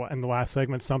in the last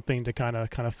segment, something to kind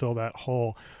of fill that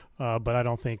hole. But I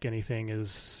don't think anything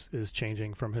is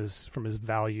changing from his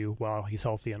value while he's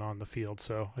healthy and on the field.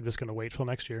 So I'm just going to wait till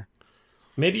next year.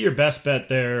 Maybe your best bet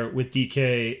there with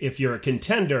DK, if you're a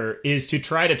contender, is to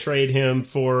try to trade him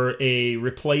for a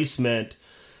replacement.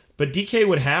 But DK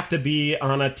would have to be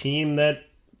on a team that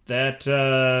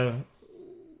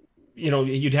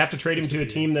you'd have to trade him to a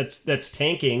team that's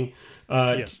tanking.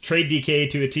 Trade DK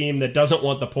to a team that doesn't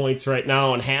want the points right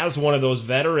now and has one of those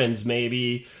veterans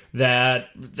maybe that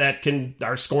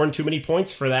are scoring too many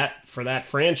points for that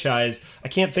franchise. I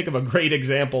can't think of a great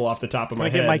example off the top of my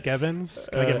head. Can I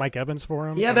get Mike Evans for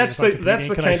him? Yeah, that's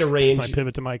the kind of range. Can I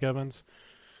pivot to Mike Evans?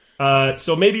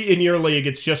 So maybe in your league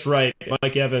it's just right.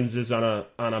 Mike Evans is on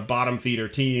a bottom feeder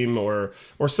team or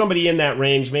somebody in that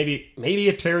range. Maybe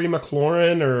a Terry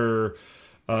McLaurin or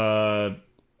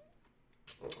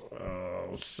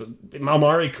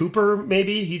Amari Cooper.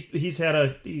 Maybe he's had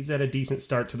a decent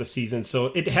start to the season.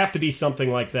 So it'd have to be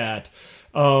something like that.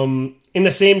 In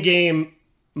the same game,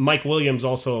 Mike Williams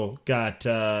also got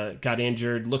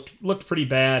injured. Looked pretty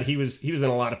bad. He was in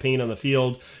a lot of pain on the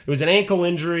field. It was an ankle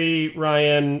injury.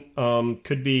 Ryan,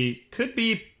 could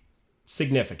be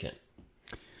significant.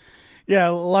 Yeah,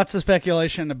 lots of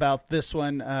speculation about this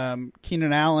one.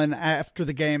 Keenan Allen after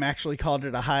the game actually called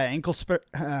it a high ankle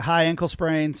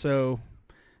sprain. So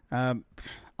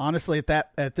honestly,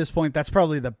 at this point, that's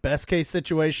probably the best case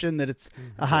situation, that it's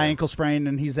a high ankle sprain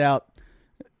and he's out,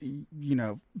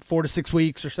 4 to 6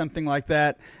 weeks or something like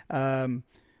that.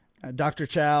 Dr.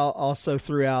 Chow also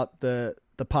threw out the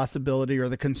possibility or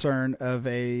the concern of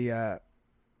a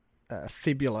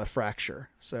fibula fracture.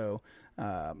 So,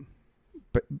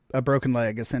 a broken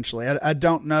leg, essentially. I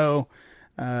don't know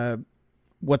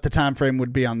what the time frame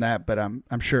would be on that, but I'm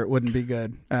sure it wouldn't be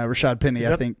good. Rashad Penny,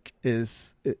 I think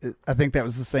that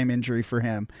was the same injury for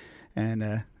him, and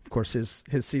of course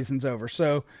his season's over.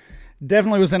 So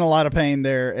definitely was in a lot of pain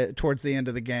there towards the end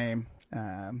of the game.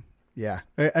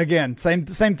 Again, same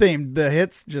theme. The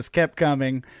hits just kept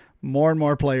coming. More and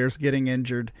more players getting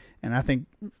injured, and I think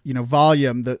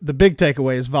volume. The big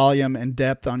takeaway is volume and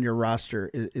depth on your roster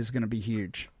is going to be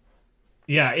huge.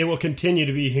 Yeah, it will continue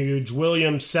to be huge.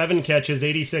 Williams, 7 catches,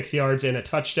 86 yards, and a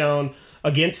touchdown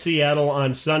against Seattle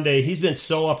on Sunday. He's been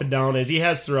so up and down, as he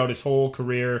has throughout his whole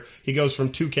career. He goes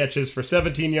from 2 catches for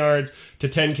 17 yards to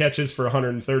 10 catches for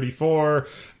 134,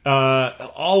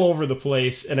 all over the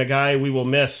place, and a guy we will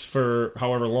miss for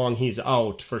however long he's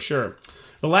out, for sure.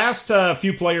 The last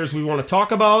few players we want to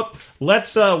talk about,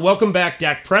 let's welcome back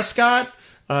Dak Prescott.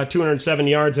 207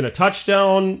 yards and a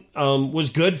touchdown, was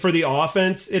good for the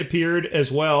offense, it appeared,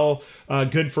 as well.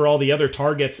 Good for all the other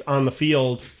targets on the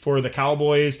field for the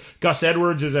Cowboys. Gus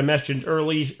Edwards, as I mentioned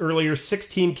earlier,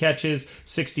 16 catches,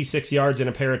 66 yards, and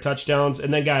a pair of touchdowns.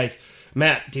 And then, guys,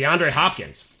 DeAndre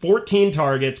Hopkins, 14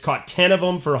 targets, caught 10 of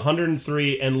them for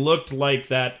 103, and looked like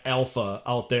that alpha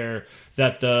out there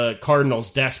that the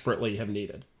Cardinals desperately have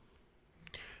needed.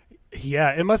 Yeah,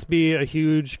 it must be a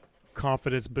huge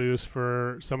confidence boost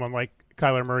for someone like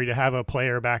Kyler Murray to have a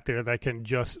player back there that can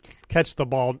just catch the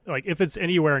ball. Like, if it's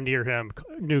anywhere near him,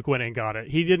 Nuke went and got it.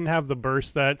 He didn't have the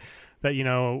burst that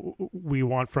we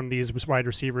want from these wide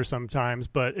receivers sometimes,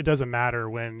 but it doesn't matter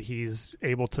when he's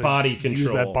able to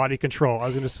use that body control. I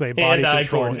was going to say body hand-eye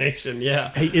control. coordination,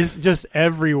 yeah. He is just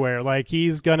everywhere. Like,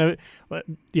 he's going to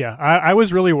I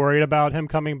was really worried about him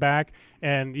coming back,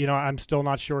 and I'm still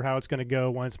not sure how it's going to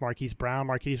go once Marquise Brown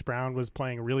was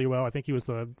playing really well. I think he was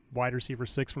the wide receiver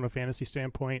 6 from a fantasy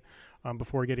standpoint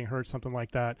before getting hurt, something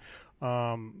like that.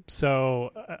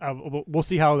 So we'll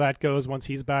see how that goes once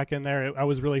he's back in there. I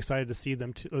was really excited to see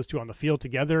those two on the field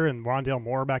together, and Rondale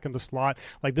Moore back in the slot.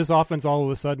 Like, this offense, all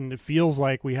of a sudden, it feels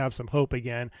like we have some hope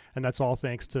again, and that's all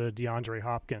thanks to DeAndre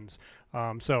Hopkins.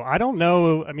 So I don't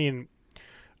know.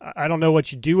 I don't know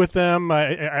what you do with them.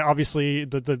 Obviously,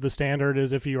 the standard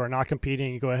is if you are not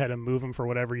competing, you go ahead and move them for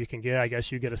whatever you can get. I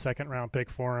guess you get a second-round pick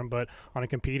for him, but on a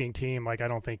competing team, I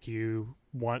don't think you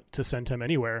want to send him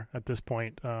anywhere at this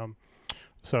point.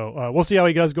 So we'll see how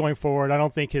he goes going forward. I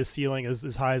don't think his ceiling is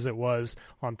as high as it was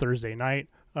on Thursday night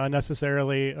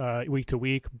necessarily week to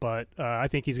week, but I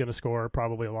think he's going to score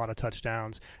probably a lot of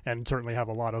touchdowns and certainly have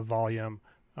a lot of volume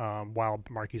while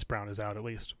Marquise Brown is out, at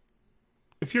least.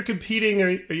 If you're competing,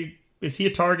 is he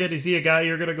a target? Is he a guy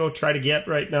you're going to go try to get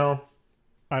right now?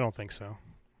 I don't think so.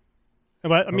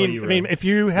 But if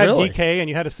you had DK and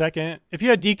you had a second, you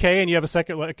have a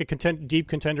second, like a deep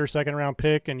contender second round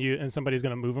pick, and somebody's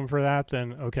going to move him for that,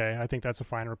 then okay, I think that's a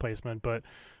fine replacement. But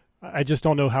I just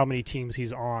don't know how many teams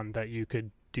he's on that you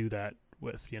could do that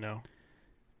with.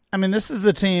 This is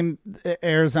a team,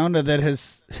 Arizona, that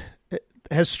has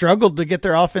struggled to get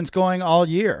their offense going all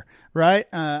year, right?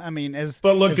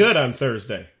 But look good on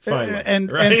Thursday, finally,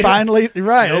 and finally,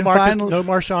 right? No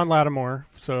Marshawn Lattimore,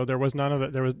 so there was none of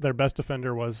it. There was their best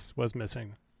defender was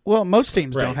missing. Well, most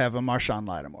teams don't have a Marshawn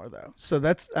Lattimore, though. So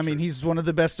that's, he's one of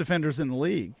the best defenders in the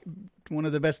league, one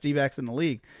of the best D-backs in the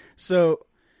league. So,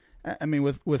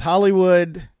 with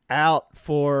Hollywood out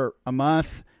for a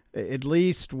month, at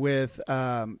least, with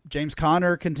James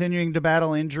Conner continuing to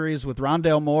battle injuries, with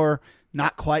Rondale Moore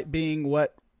not quite being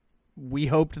what we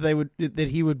hoped that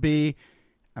he would be.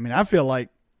 I feel like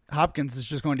Hopkins is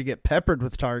just going to get peppered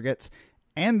with targets,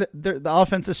 and the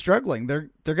offense is struggling. They're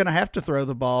going to have to throw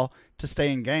the ball to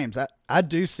stay in games. I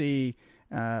do see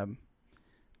Hopkins'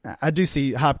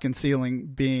 ceiling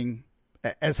being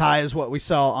as high as what we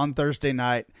saw on Thursday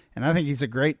night, and I think he's a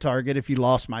great target if you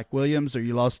lost Mike Williams or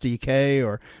you lost DK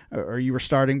or you were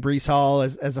starting Breece Hall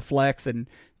as a flex and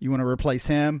you want to replace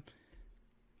him.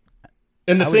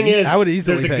 And the thing is, I would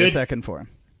easily pay a second for him.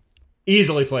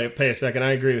 Easily pay a second.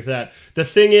 I agree with that. The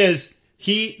thing is,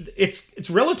 it's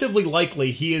relatively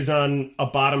likely he is on a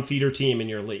bottom feeder team in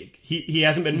your league. He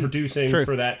hasn't been producing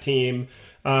for that team.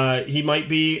 He might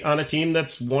be on a team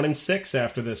that's 1-6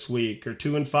 after this week, or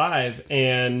 2-5,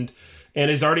 and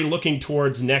is already looking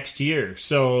towards next year.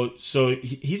 So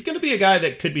he's going to be a guy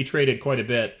that could be traded quite a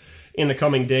bit. in the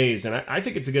coming days, and I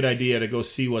think it's a good idea to go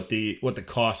see what the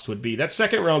cost would be. That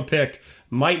second round pick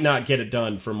might not get it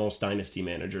done for most dynasty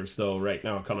managers, though, right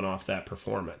now, coming off that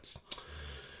performance.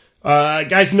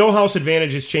 Guys, No House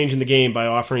Advantage is changing the game by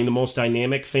offering the most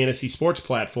dynamic fantasy sports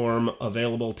platform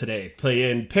available today. Play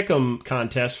in Pick'em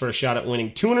contests for a shot at winning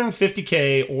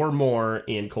 $250K or more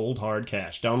in cold hard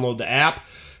cash. Download the app,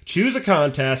 choose a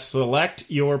contest, select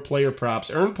your player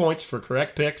props, earn points for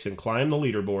correct picks, and climb the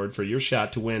leaderboard for your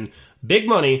shot to win big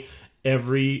money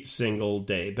every single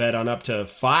day. Bet on up to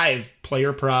 5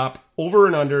 player prop over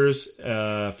and unders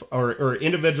or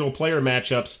individual player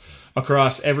matchups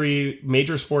across every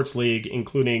major sports league,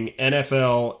 including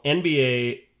NFL,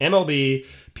 NBA, MLB,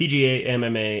 PGA,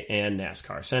 MMA, and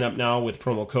NASCAR. Sign up now with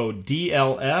promo code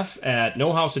DLF at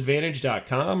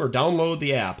nohouseadvantage.com or download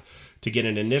the app to get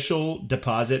an initial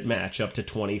deposit match up to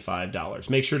 $25.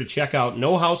 Make sure to check out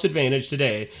No House Advantage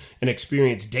today and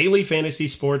experience daily fantasy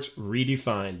sports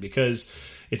redefined, because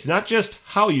it's not just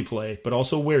how you play, but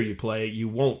also where you play. You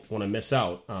won't want to miss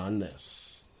out on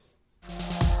this.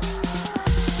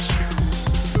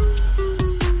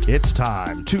 It's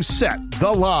time to set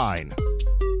the line.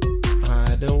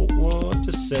 I don't want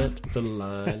to set the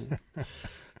line.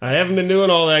 I haven't been doing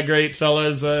all that great,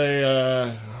 fellas.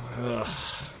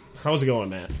 How's it going,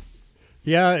 Matt?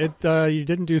 Yeah, you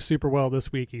didn't do super well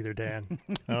this week either, Dan.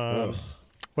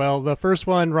 Well, the first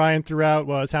one Ryan threw out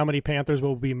was how many Panthers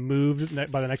will be moved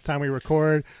by the next time we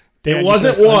record. Dan, it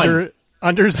wasn't one.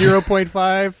 Under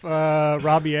 0.5.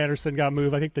 Robbie Anderson got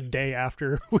moved, I think, the day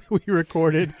after we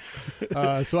recorded.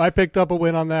 So I picked up a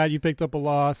win on that. You picked up a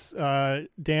loss.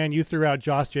 Dan, you threw out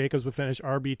Josh Jacobs would finish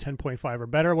RB 10.5 or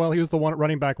better. Well, he was the one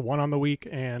running back 1 on the week,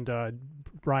 and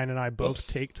Brian and I both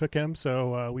took him.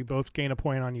 So we both gain a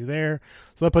point on you there.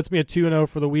 So that puts me at 2-0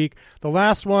 for the week. The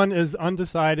last one is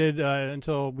undecided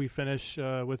until we finish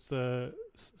with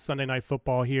Sunday Night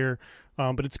Football here.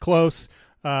 But it's close.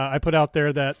 I put out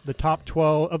there that the top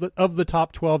 12 of the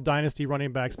top 12 dynasty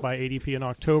running backs by ADP in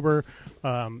October,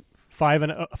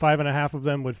 5.5 of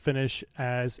them would finish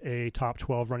as a top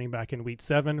 12 running back in week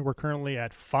 7. We're currently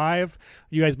at 5.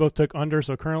 You guys both took under,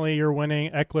 so currently you're winning.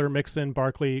 Eckler, Mixon,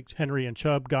 Barkley, Henry, and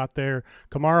Chubb got there.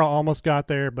 Kamara almost got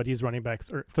there, but he's running back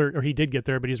or he did get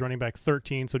there, but he's running back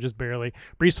 13, so just barely.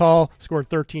 Breece Hall scored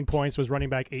 13 points, was running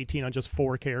back 18 on just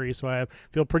 4 carries, so I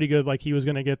feel pretty good like he was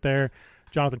going to get there.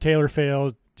 Jonathan Taylor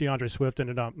failed. DeAndre Swift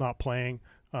ended up not playing,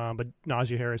 but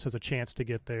Najee Harris has a chance to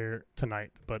get there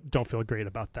tonight, but don't feel great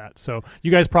about that. So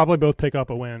you guys probably both pick up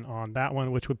a win on that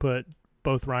one, which would put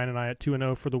both Ryan and I at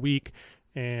 2-0 for the week,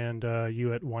 and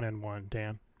you at 1-1,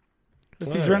 Dan.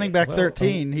 If he's running back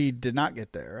 13, he did not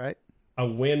get there, right? A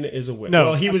win is a win. No,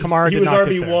 well, he was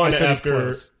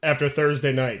RB1 after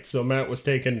Thursday night, so Matt was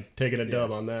taking a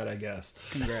dub on that, I guess.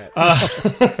 Congrats.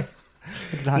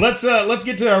 Let's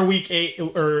get to our week 8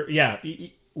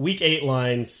 week 8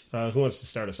 lines. Who wants to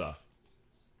start us off?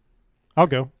 I'll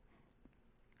go.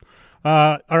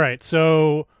 All right.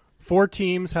 So 4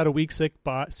 teams had a week 6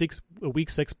 bye.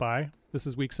 This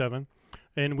is week 7.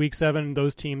 In week 7,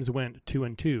 those teams went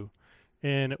 2-2.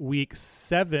 In week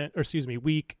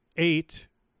 8.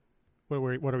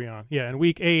 What are we on? Yeah, in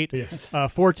week 8, yes.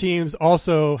 4 teams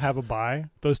also have a bye.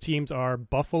 Those teams are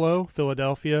Buffalo,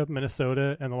 Philadelphia,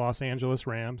 Minnesota, and the Los Angeles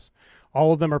Rams.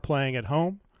 All of them are playing at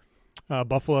home.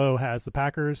 Buffalo has the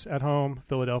Packers at home.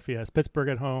 Philadelphia has Pittsburgh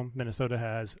at home. Minnesota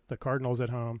has the Cardinals at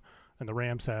home. And the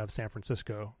Rams have San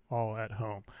Francisco all at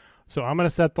home. So I'm going to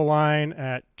set the line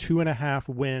at 2.5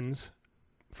 wins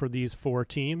for these 4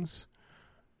 teams.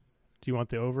 Do you want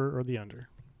the over or the under?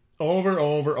 Over.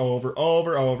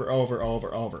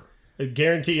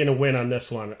 Guaranteeing a win on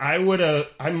this one. I might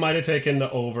have taken the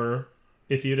over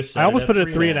if you'd have said I almost put it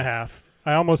at 3.5.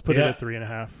 I almost put it at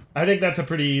 3.5. I think that's a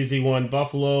pretty easy one.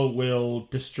 Buffalo will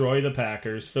destroy the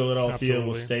Packers. Philadelphia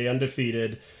will stay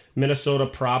undefeated. Minnesota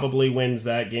probably wins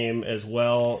that game as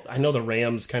well. I know the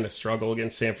Rams kind of struggle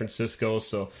against San Francisco,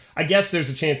 so I guess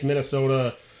there's a chance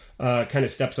Minnesota kind of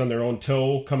steps on their own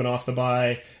toe coming off the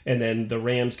bye, and then the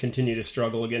Rams continue to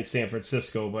struggle against San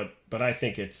Francisco. But I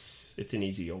think it's an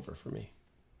easy over for me.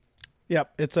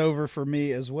 Yep, it's over for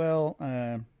me as well.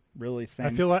 Really,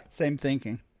 same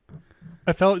thinking.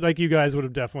 I felt like you guys would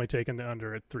have definitely taken the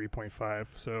under at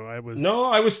 3.5. So I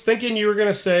was thinking you were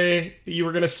gonna say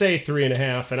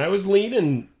 3.5, and I was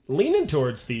leaning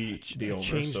towards the over.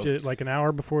 Changed it like an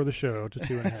hour before the show to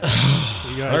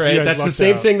 2.5. All right, that's the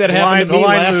same thing that happened to me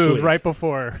last week. Right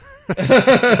before.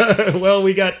 Well,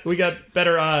 we got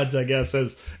better odds, I guess,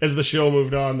 as the show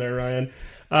moved on there, Ryan.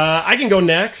 I can go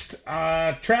next.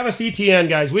 Travis Etienne,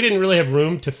 guys. We didn't really have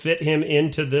room to fit him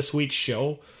into this week's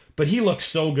show but he looked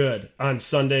so good on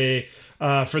Sunday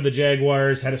for the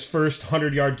Jaguars. Had his first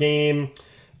 100-yard game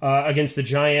against the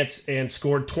Giants and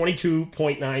scored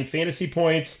 22.9 fantasy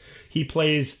points. He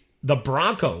plays the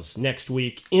Broncos next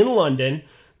week in London.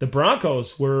 The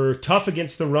Broncos were tough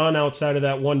against the run outside of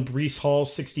that one Breece Hall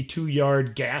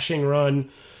 62-yard gashing run.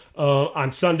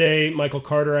 On Sunday, Michael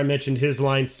Carter, I mentioned his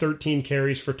line, 13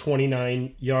 carries for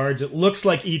 29 yards. It looks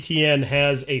like ETN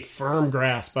has a firm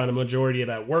grasp on a majority of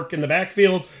that work in the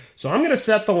backfield. So I'm going to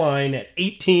set the line at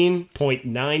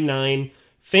 18.99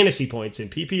 fantasy points in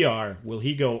PPR. Will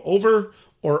he go over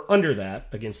or under that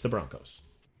against the Broncos?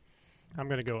 I'm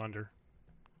going to go under.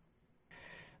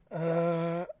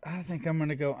 I think I'm going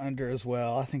to go under as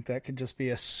well. I think that could just be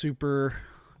a super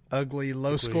ugly,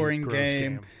 low-scoring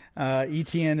game.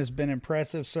 ETN has been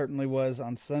impressive, certainly was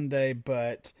on Sunday,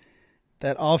 but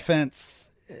that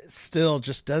offense still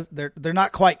just does. They're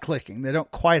not quite clicking. They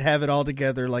don't quite have it all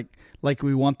together like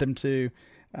we want them to.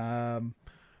 I'm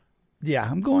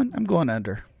going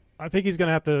under. I think he's going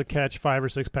to have to catch 5 or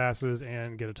 6 passes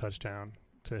and get a touchdown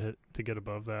to get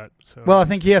above that. So, well, I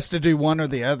think he has to do one or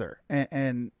the other,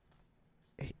 and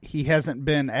he hasn't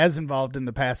been as involved in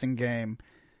the passing game.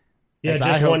 Yeah,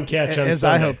 just one catch on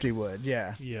Sunday. I hoped he would,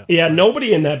 yeah.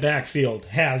 Nobody in that backfield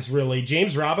has really.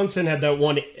 James Robinson had that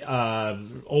one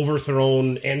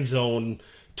overthrown end zone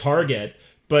target,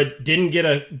 but didn't get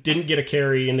a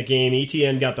carry in the game.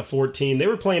 ETN got the 14. They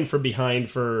were playing from behind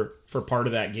for part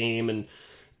of that game, and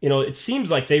it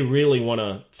seems like they really want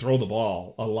to throw the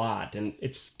ball a lot, and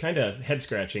it's kind of head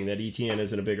scratching that ETN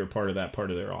isn't a bigger part of that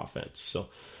part of their offense. So,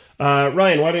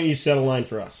 Ryan, why don't you set a line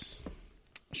for us?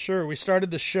 Sure. We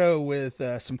started the show with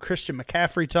some Christian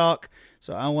McCaffrey talk,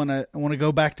 so I want to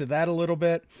go back to that a little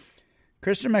bit.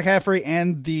 Christian McCaffrey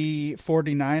and the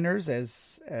 49ers,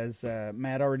 as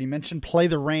Matt already mentioned, play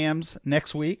the Rams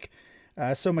next week.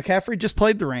 So McCaffrey just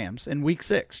played the Rams in Week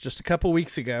 6, just a couple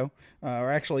weeks ago, or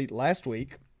actually last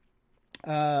week.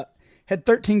 Had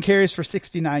 13 carries for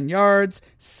 69 yards,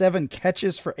 7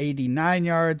 catches for 89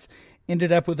 yards,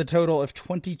 ended up with a total of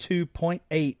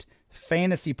 22.8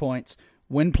 fantasy points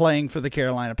when playing for the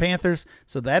Carolina Panthers.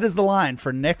 So that is the line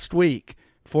for next week.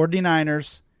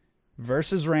 49ers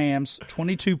versus Rams,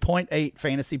 22.8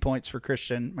 fantasy points for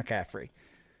Christian McCaffrey.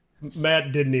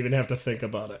 Matt didn't even have to think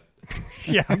about it.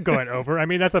 Yeah, I'm going over. I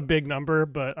mean, that's a big number,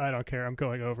 but I don't care. I'm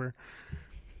going over.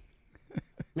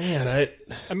 Man,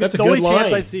 that's a good line.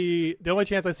 The only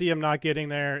chance I see him not getting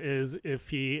there is if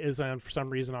he is for some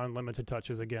reason on limited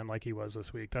touches again, like he was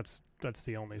this week. That's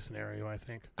the only scenario, I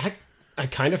think. I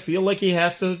kind of feel like he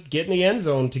has to get in the end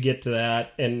zone to get to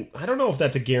that, and I don't know if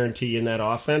that's a guarantee in that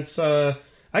offense. I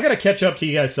got to catch up to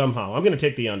you guys somehow. I'm going to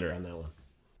take the under on that one.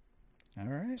 All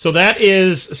right. So that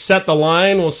is set the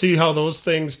line. We'll see how those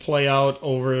things play out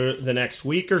over the next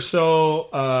week or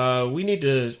so. We need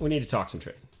to talk some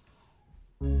trade.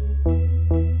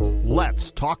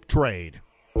 Let's talk trade.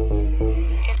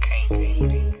 You're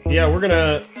crazy. Yeah, we're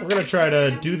gonna try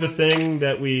to do the thing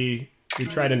that we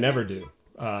try to never do.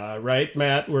 Right,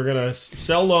 Matt? We're going to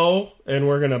sell low and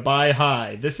we're going to buy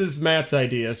high. This is Matt's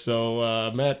idea,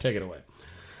 so Matt, take it away.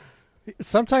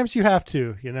 Sometimes you have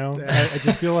to, I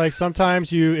just feel like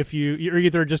sometimes you're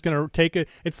either just going to take it.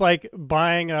 It's like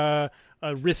buying a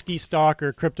risky stock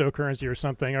or cryptocurrency or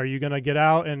something. Are you going to get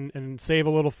out and save a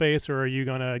little face, or are you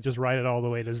going to just ride it all the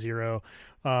way to zero?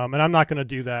 And I'm not going to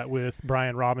do that with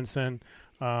Brian Robinson.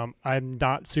 I'm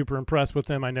not super impressed with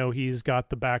him. I know he's got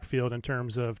the backfield in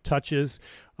terms of touches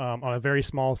on a very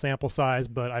small sample size,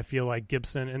 but I feel like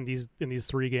Gibson in these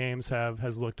 3 games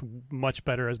has looked much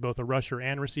better as both a rusher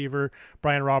and receiver.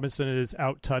 Brian Robinson is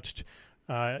out-touched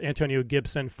Antonio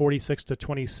Gibson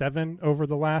 46-27 over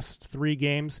the last 3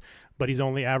 games, but he's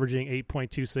only averaging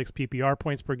 8.26 PPR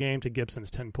points per game to Gibson's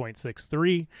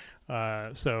 10.63.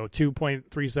 So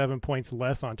 2.37 points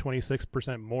less on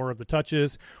 26% more of the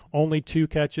touches. Only 2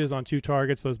 catches on 2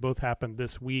 targets. Those both happened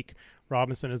this week.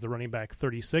 Robinson is the running back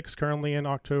 36 currently in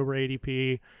October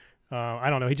ADP. I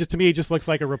don't know. To me, he just looks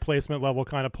like a replacement level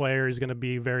kind of player. He's going to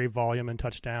be very volume and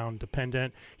touchdown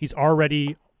dependent. He's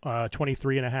already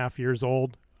 23 and a half years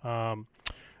old.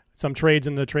 Some trades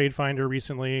in the trade finder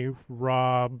recently,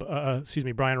 Brian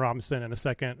Robinson and a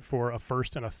second for a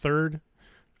first and a third.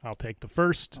 I'll take the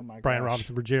first. Brian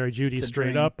Robinson for Jerry Jeudy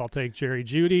straight up. I'll take Jerry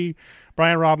Jeudy.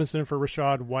 Brian Robinson for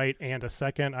Rachaad White and a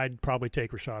second. I'd probably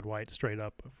take Rachaad White straight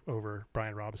up over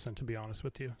Brian Robinson, to be honest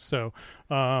with you. So,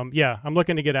 I'm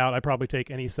looking to get out. I'd probably take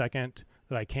any second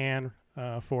that I can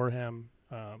for him,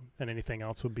 and anything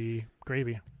else would be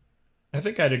gravy. I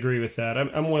think I'd agree with that.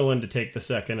 I'm willing to take the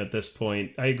second at this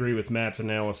point. I agree with Matt's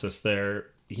analysis there.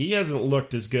 He hasn't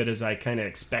looked as good as I kind of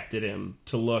expected him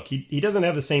to look. He doesn't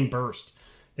have the same burst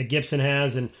that Gibson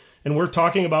has, and we're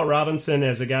talking about Robinson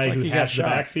as a guy who has the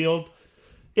backfield.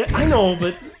 Yeah, I know,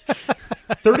 but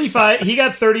 35. He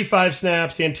got 35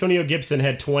 snaps. Antonio Gibson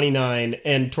had 29,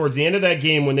 and towards the end of that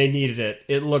game when they needed it,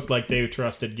 it looked like they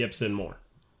trusted Gibson more.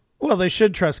 Well, they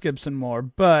should trust Gibson more,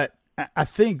 but I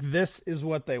think this is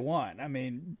what they want. I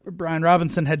mean, Brian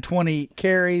Robinson had 20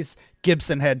 carries.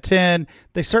 Gibson had 10.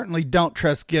 They certainly don't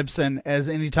trust Gibson as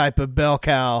any type of bell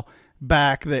cow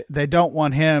back. They don't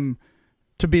want him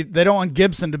to be. They don't want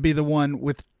Gibson to be the one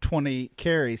with 20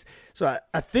 carries. So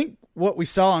I think what we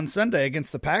saw on Sunday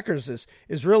against the Packers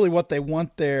is really what they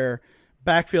want their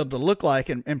backfield to look like,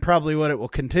 and probably what it will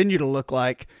continue to look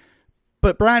like.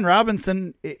 But Brian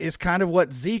Robinson is kind of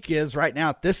what Zeke is right now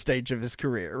at this stage of his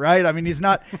career, right? I mean, he's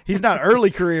not early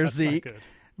career Zeke,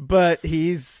 but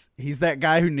he's that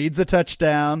guy who needs a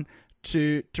touchdown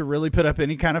to really put up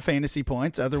any kind of fantasy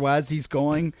points. Otherwise, he's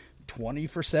going 20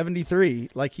 for 73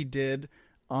 like he did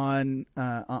on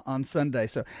Sunday.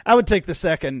 So I would take the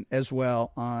second as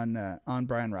well on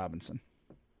Brian Robinson.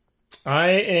 I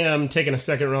am taking a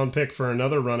second round pick for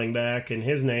another running back, and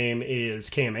his name is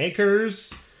Cam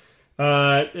Akers.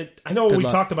 I know we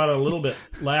talked about it a little bit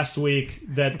last week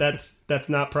that's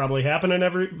not probably happening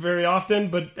very often,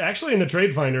 but actually in the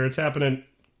trade finder it's happening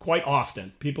quite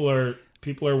often. People are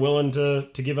willing to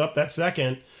give up that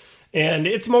second, and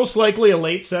it's most likely a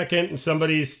late second, and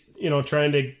somebody's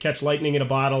trying to catch lightning in a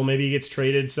bottle. Maybe he gets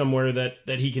traded somewhere that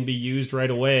he can be used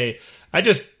right away. I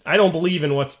don't believe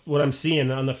in what I'm seeing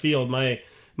on the field. My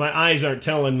eyes aren't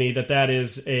telling me that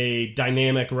is a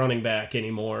dynamic running back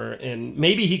anymore. And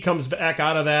maybe he comes back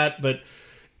out of that, but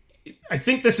I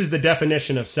think this is the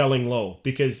definition of selling low,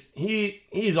 because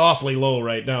he's awfully low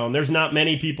right now. And there's not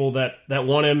many people that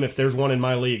want him. If there's one in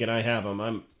my league and I have him,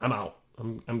 I'm out.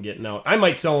 I'm getting out. I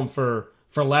might sell him for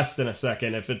less than a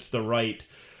second if it's the right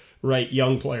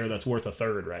young player that's worth a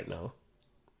third right now.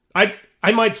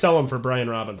 I might sell him for Brian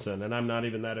Robinson, and I'm not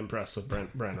even that impressed with Brian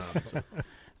Robinson.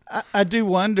 I do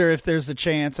wonder if there's a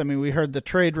chance. I mean, we heard the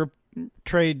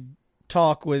trade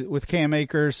talk with Cam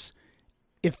Akers.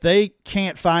 If they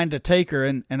can't find a taker,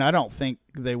 and I don't think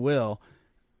they will,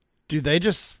 do they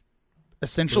just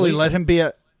essentially let him be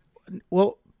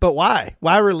but why?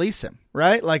 Why release him,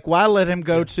 right? Like, why let him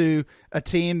go to a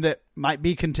team that might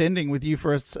be contending with you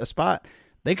for a spot?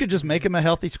 They could just make him a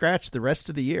healthy scratch the rest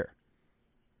of the year.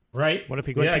 Right. What if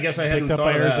he I guess I hadn't picked up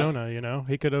thought by of Arizona?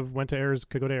 He could have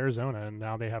could go to Arizona, and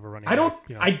now they have a running.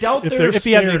 I doubt they're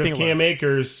scared of Cam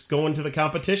Akers going to the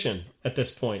competition at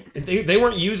this point. They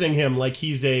weren't using him like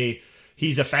he's a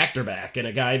factor back and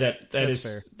a guy that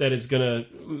is going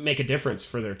to make a difference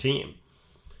for their team.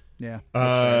 Yeah.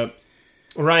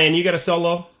 Ryan, you got a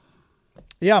solo?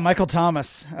 Yeah, Michael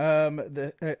Thomas.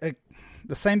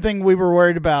 The same thing we were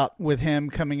worried about with him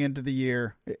coming into the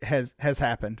year has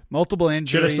happened. Multiple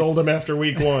injuries. Should have sold him after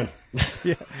week one.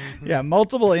 yeah,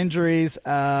 multiple injuries.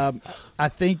 I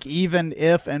think even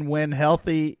if and when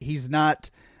healthy, he's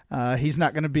not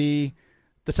going to be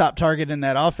the top target in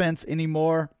that offense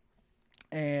anymore,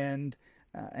 and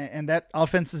that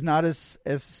offense is not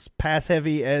as pass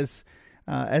heavy as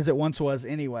it once was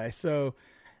anyway. So,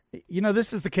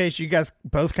 this is the case. You guys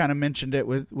both kind of mentioned it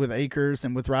with Akers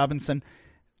and with Robinson.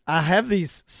 I have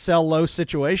these sell low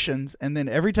situations, and then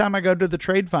every time I go to the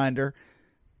trade finder,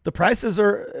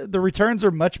 the returns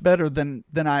are much better than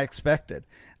I expected.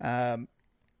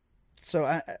 So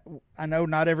I know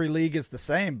not every league is the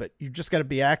same, but you've just got to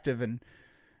be active. And,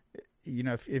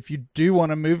 if you do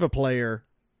want to move a player,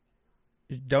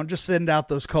 don't just send out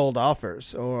those cold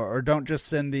offers or don't just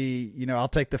send I'll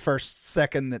take the first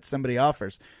second that somebody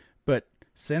offers, but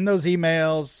send those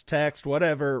emails, text,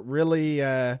 whatever, really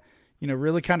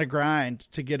kind of grind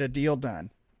to get a deal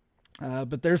done.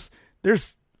 But there's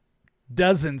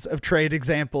dozens of trade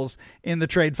examples in the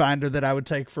trade finder that I would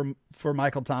take for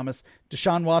Michael Thomas.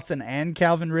 Deshaun Watson and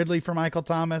Calvin Ridley for Michael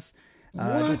Thomas.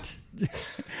 What?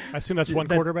 I assume that's one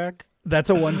quarterback?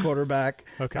 That's a one quarterback.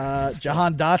 Okay.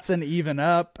 Jahan Dotson even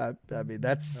up. I mean,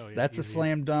 that's a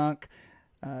slam dunk.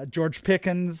 George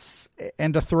Pickens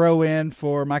and a throw in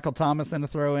for Michael Thomas and a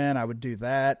throw in. I would do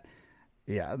that.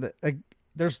 Yeah.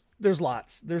 There's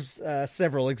lots. There's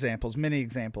several examples, many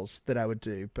examples that I would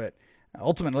do, but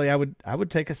ultimately I would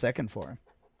take a second for him.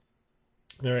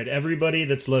 All right. Everybody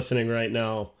that's listening right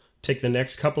now, take the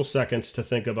next couple seconds to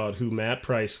think about who Matt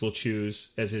Price will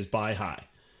choose as his buy high.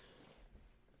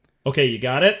 Okay, you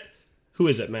got it? Who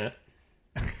is it, Matt?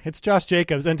 It's Josh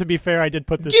Jacobs, and to be fair, I did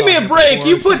put this Give me a break!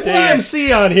 You put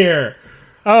CMC on here!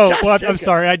 Oh, Josh well, I'm Jacobs.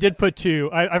 sorry. I did put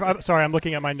 2. I'm sorry. I'm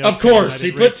looking at my notes. Of course, I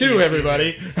he didn't read put 2. CMC.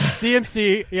 Everybody.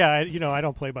 CMC, yeah, I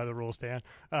don't play by the rules, Dan.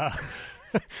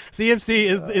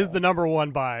 CMC is the number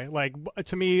one buy. Like,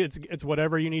 to me, it's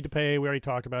whatever you need to pay. We already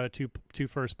talked about it. Two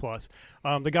first plus.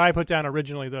 The guy I put down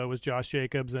originally though was Josh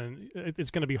Jacobs, and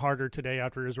it's going to be harder today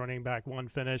after his running back 1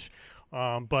 finish.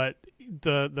 But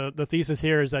the thesis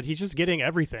here is that he's just getting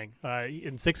everything.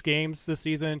 In 6 games this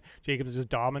season, Jacobs is just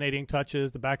dominating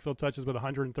touches, the backfield touches with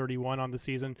 131 on the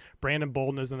season. Brandon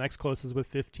Bolden is the next closest with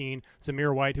 15.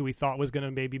 Zamir White, who we thought was going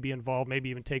to maybe be involved, maybe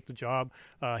even take the job,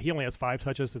 he only has 5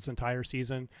 touches this entire season.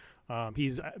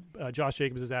 Josh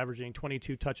Jacobs is averaging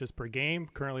 22 touches per game.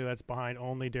 Currently, that's behind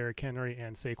only Derrick Henry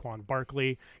and Saquon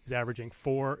Barkley. He's averaging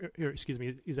 4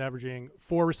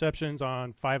 receptions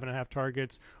on 5.5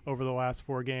 targets over the last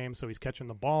 4 games. So he's catching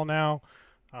the ball now.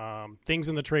 Things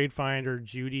in the trade finder: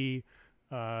 Judy,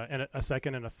 and a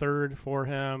second and a third for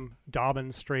him.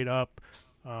 Dobbins straight up.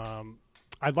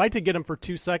 I'd like to get him for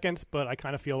 2 seconds, but I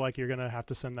kind of feel like you're going to have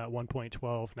to send that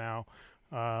 1.12 now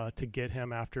to get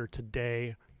him after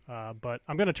today. But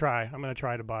I'm going to try. I'm going to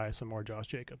try to buy some more Josh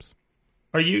Jacobs.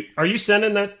 Are you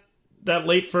sending that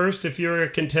late first if you're a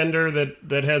contender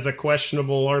that has a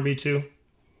questionable RB2?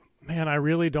 Man, I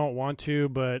really don't want to,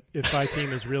 but if my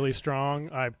team is really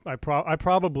strong, I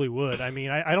probably would. I mean,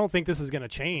 I don't think this is going to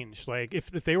change. Like, if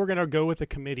they were going to go with a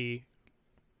committee,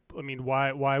 I mean,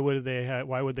 why would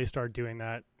they start doing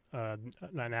that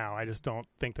now? I just don't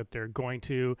think that they're going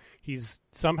to. He's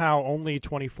somehow only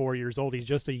 24 years old. He's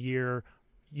just a year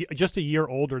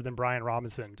older than Brian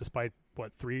Robinson, despite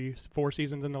 3-4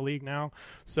 seasons in the league now.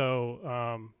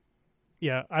 So,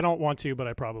 yeah, I don't want to, but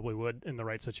I probably would in the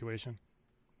right situation.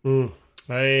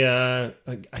 I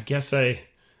guess I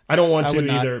don't want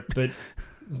to either,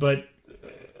 but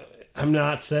I'm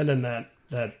not sending that.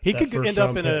 He that could end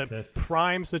up in a pick.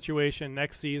 prime situation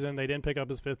next season. They didn't pick up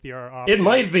his 5th-year option. It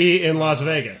might be in Las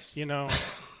Vegas.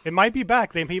 It might be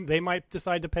back. They might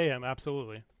decide to pay him.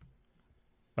 Absolutely.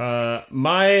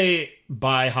 My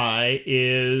buy high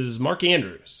is Mark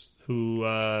Andrews, who.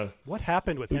 What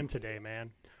happened with him today, man?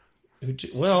 I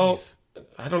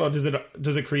don't know. Does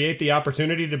it create the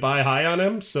opportunity to buy high on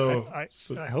him?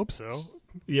 I hope so.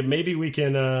 Yeah, maybe we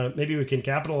can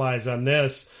capitalize on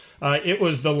this. It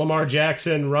was the Lamar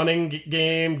Jackson running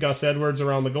game, Gus Edwards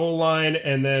around the goal line,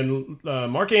 and then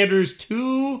Mark Andrews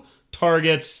 2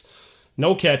 targets,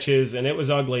 no catches, and it was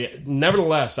ugly.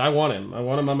 Nevertheless, I want him. I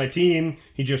want him on my team.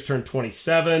 He just turned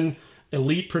 27.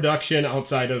 Elite production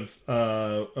outside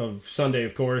of Sunday,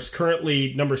 of course.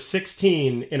 Currently number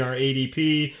 16 in our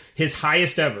ADP, his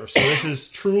highest ever. So this is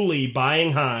truly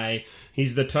buying high.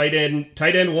 He's the tight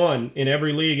end 1 in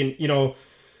every league, and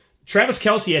Travis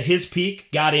Kelce at his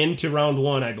peak got into round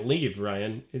 1, I believe.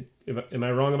 Ryan, am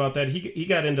I wrong about that? He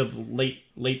got into the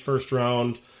late first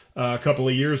round a couple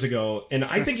of years ago, and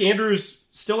I think Andrews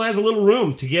still has a little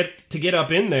room to get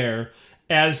up in there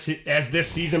as this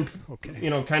season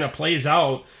kind of plays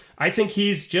out. I think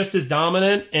he's just as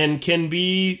dominant and can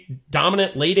be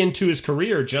dominant late into his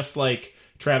career, just like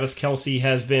Travis Kelce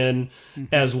has been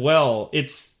as well.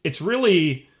 It's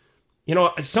really,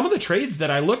 some of the trades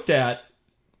that I looked at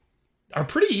are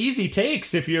pretty easy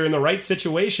takes if you're in the right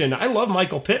situation. I love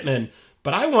Michael Pittman,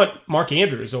 but I want Mark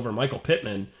Andrews over Michael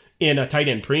Pittman in a tight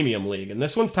end premium league, and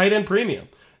this one's tight end premium.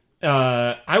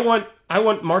 I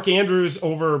want Mark Andrews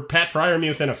over Pat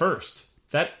Freiermuth in a first.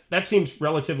 That seems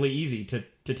relatively easy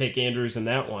to take Andrews in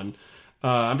that one.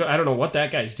 I don't know what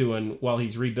that guy's doing while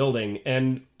he's rebuilding,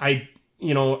 and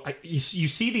you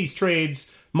see these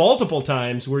trades multiple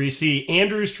times where you see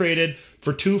Andrews traded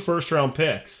for 2 first-round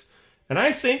picks. And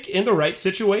I think in the right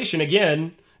situation,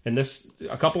 again, and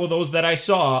a couple of those that I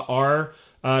saw are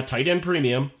tight end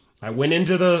premium. I went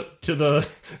into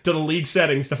the league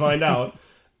settings to find out.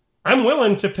 I'm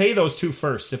willing to pay those 2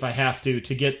 firsts if I have to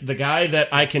get the guy that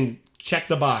I can check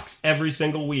the box every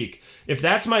single week. If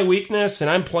that's my weakness and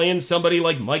I'm playing somebody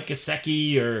like Mike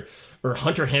Gesicki or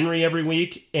Hunter Henry every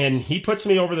week, and he puts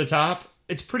me over the top,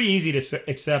 it's pretty easy to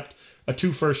accept a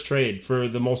 2 first trade for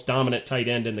the most dominant tight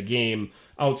end in the game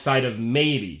outside of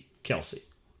maybe Kelce.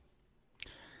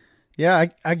 Yeah,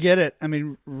 I get it. I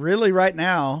mean, really right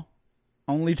now,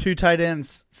 only 2 tight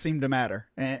ends seem to matter.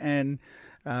 And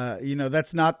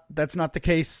that's not the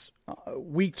case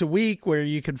week to week where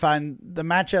you can find the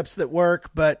matchups that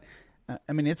work, but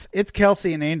I mean, it's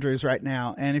Kelce and Andrews right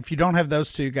now, and if you don't have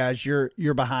those 2 guys,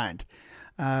 you're behind.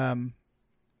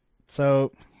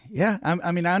 So yeah,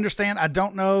 I mean, I understand. I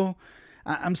don't know.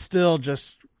 I'm still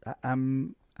just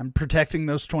I'm protecting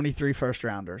those 23 first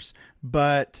rounders,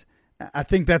 but I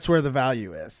think that's where the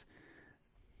value is.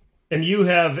 And you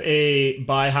have a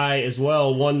buy high as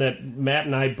well, one that Matt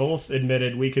and I both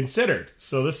admitted we considered.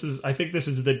 So I think this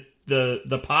is the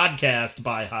podcast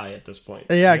buy high at this point.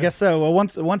 Yeah, I guess so. Well,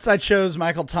 once I chose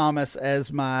Michael Thomas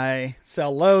as my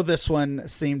sell low, this one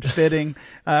seemed fitting.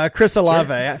 Chris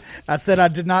Olave. Sure. I said I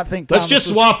did not think Thomas Let's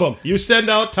just swap them. You send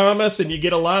out Thomas and you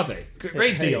get Olave.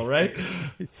 Great deal, right?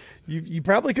 You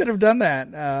probably could have done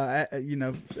that,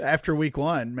 after week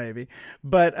one, maybe.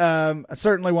 But I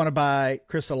certainly want to buy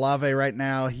Chris Olave right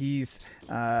now. He's,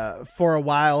 for a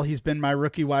while, he's been my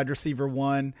rookie wide receiver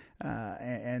one,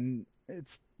 and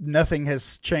nothing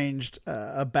has changed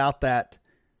about that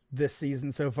this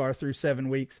season so far through 7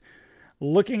 weeks.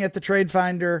 Looking at the trade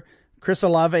finder, Chris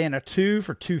Olave in a 2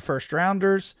 for 2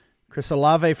 first-rounders, Chris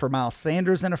Olave for Miles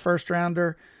Sanders in a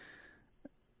first-rounder.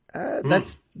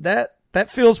 That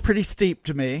feels pretty steep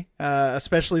to me,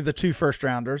 especially the 2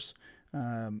 first-rounders.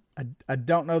 I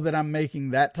don't know that I'm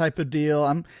making that type of deal.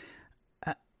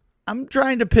 I'm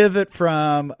trying to pivot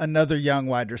from another young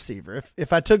wide receiver.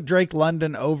 If I took Drake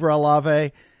London over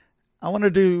Olave, I want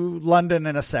to do London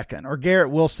in a second, or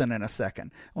Garrett Wilson in a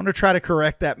second. I want to try to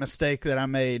correct that mistake that I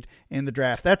made in the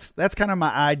draft. That's kind of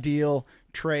my ideal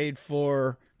trade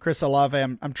for Chris Olave.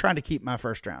 I'm trying to keep my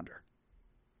first-rounder.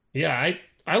 Yeah,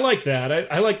 I like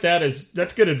that. I like that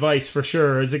that's good advice for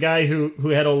sure. As a guy who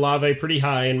had Olave pretty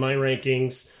high in my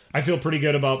rankings, I feel pretty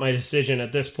good about my decision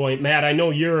at this point. Matt, I know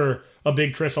you're a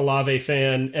big Chris Olave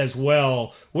fan as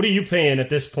well. What are you paying at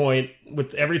this point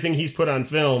with everything he's put on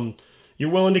film?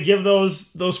 You're willing to give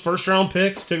those first round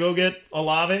picks to go get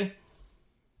Olave?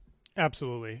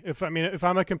 Absolutely. Let's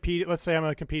say I'm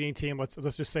a competing team.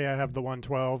 Let's just say I have the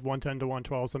 110 to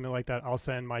 112, something like that. I'll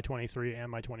send my 23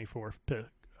 and my 24 pick.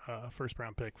 First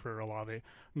round pick for Olave,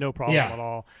 no problem at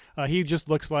all. He just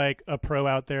looks like a pro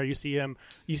out there. You see him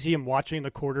watching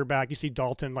the quarterback. You see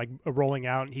Dalton like rolling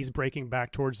out, and he's breaking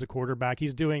back towards the quarterback.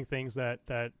 He's doing things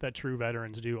that true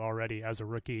veterans do already as a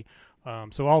rookie.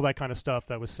 So all that kind of stuff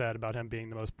that was said about him being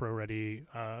the most pro ready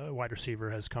wide receiver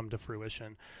has come to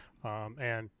fruition.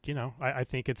 And I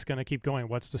think it's going to keep going.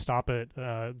 What's to stop it?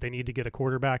 They need to get a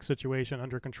quarterback situation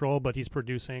under control, but he's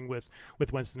producing with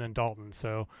Winston and Dalton.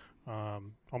 So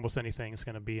almost anything is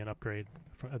going to be an upgrade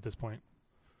at this point.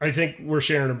 I think we're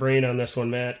sharing a brain on this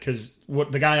one, Matt, because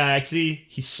what the guy I see,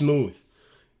 he's smooth.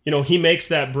 He makes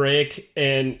that break,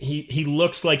 and he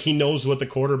looks like he knows what the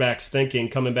quarterback's thinking,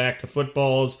 coming back to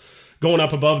footballs, going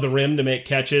up above the rim to make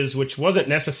catches, which wasn't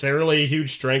necessarily a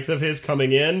huge strength of his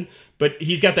coming in, but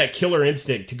he's got that killer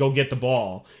instinct to go get the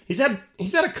ball. He's had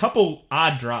a couple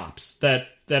odd drops that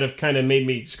have kind of made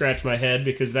me scratch my head,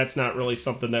 because that's not really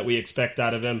something that we expect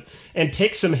out of him. And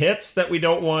take some hits that we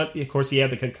don't want. Of course, he had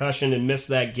the concussion and missed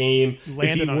that game.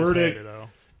 Landed on his head, though.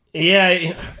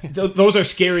 Yeah, those are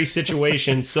scary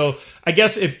situations. So I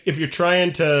guess if you're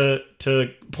trying to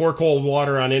pour cold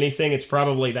water on anything, it's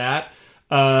probably that.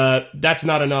 That's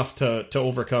not enough to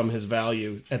overcome his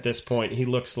value at this point. He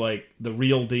looks like the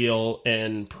real deal,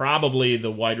 and probably the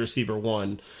wide receiver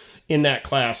one in that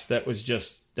class that was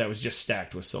just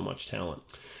stacked with so much talent.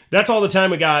 That's all the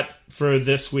time we got for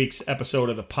this week's episode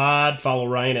of the pod. Follow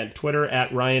Ryan at Twitter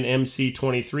at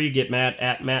RyanMC23. Get Matt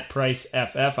at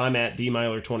MattPriceFF. I'm at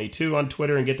DMyler22 on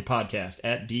Twitter, and get the podcast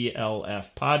at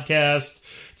DLF Podcast.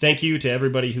 Thank you to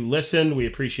everybody who listened. We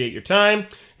appreciate your time,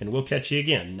 and we'll catch you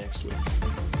again next week.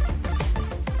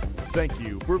 Thank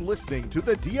you for listening to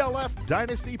the DLF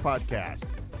Dynasty Podcast.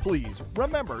 Please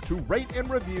remember to rate and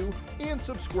review and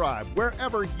subscribe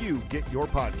wherever you get your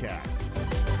podcasts.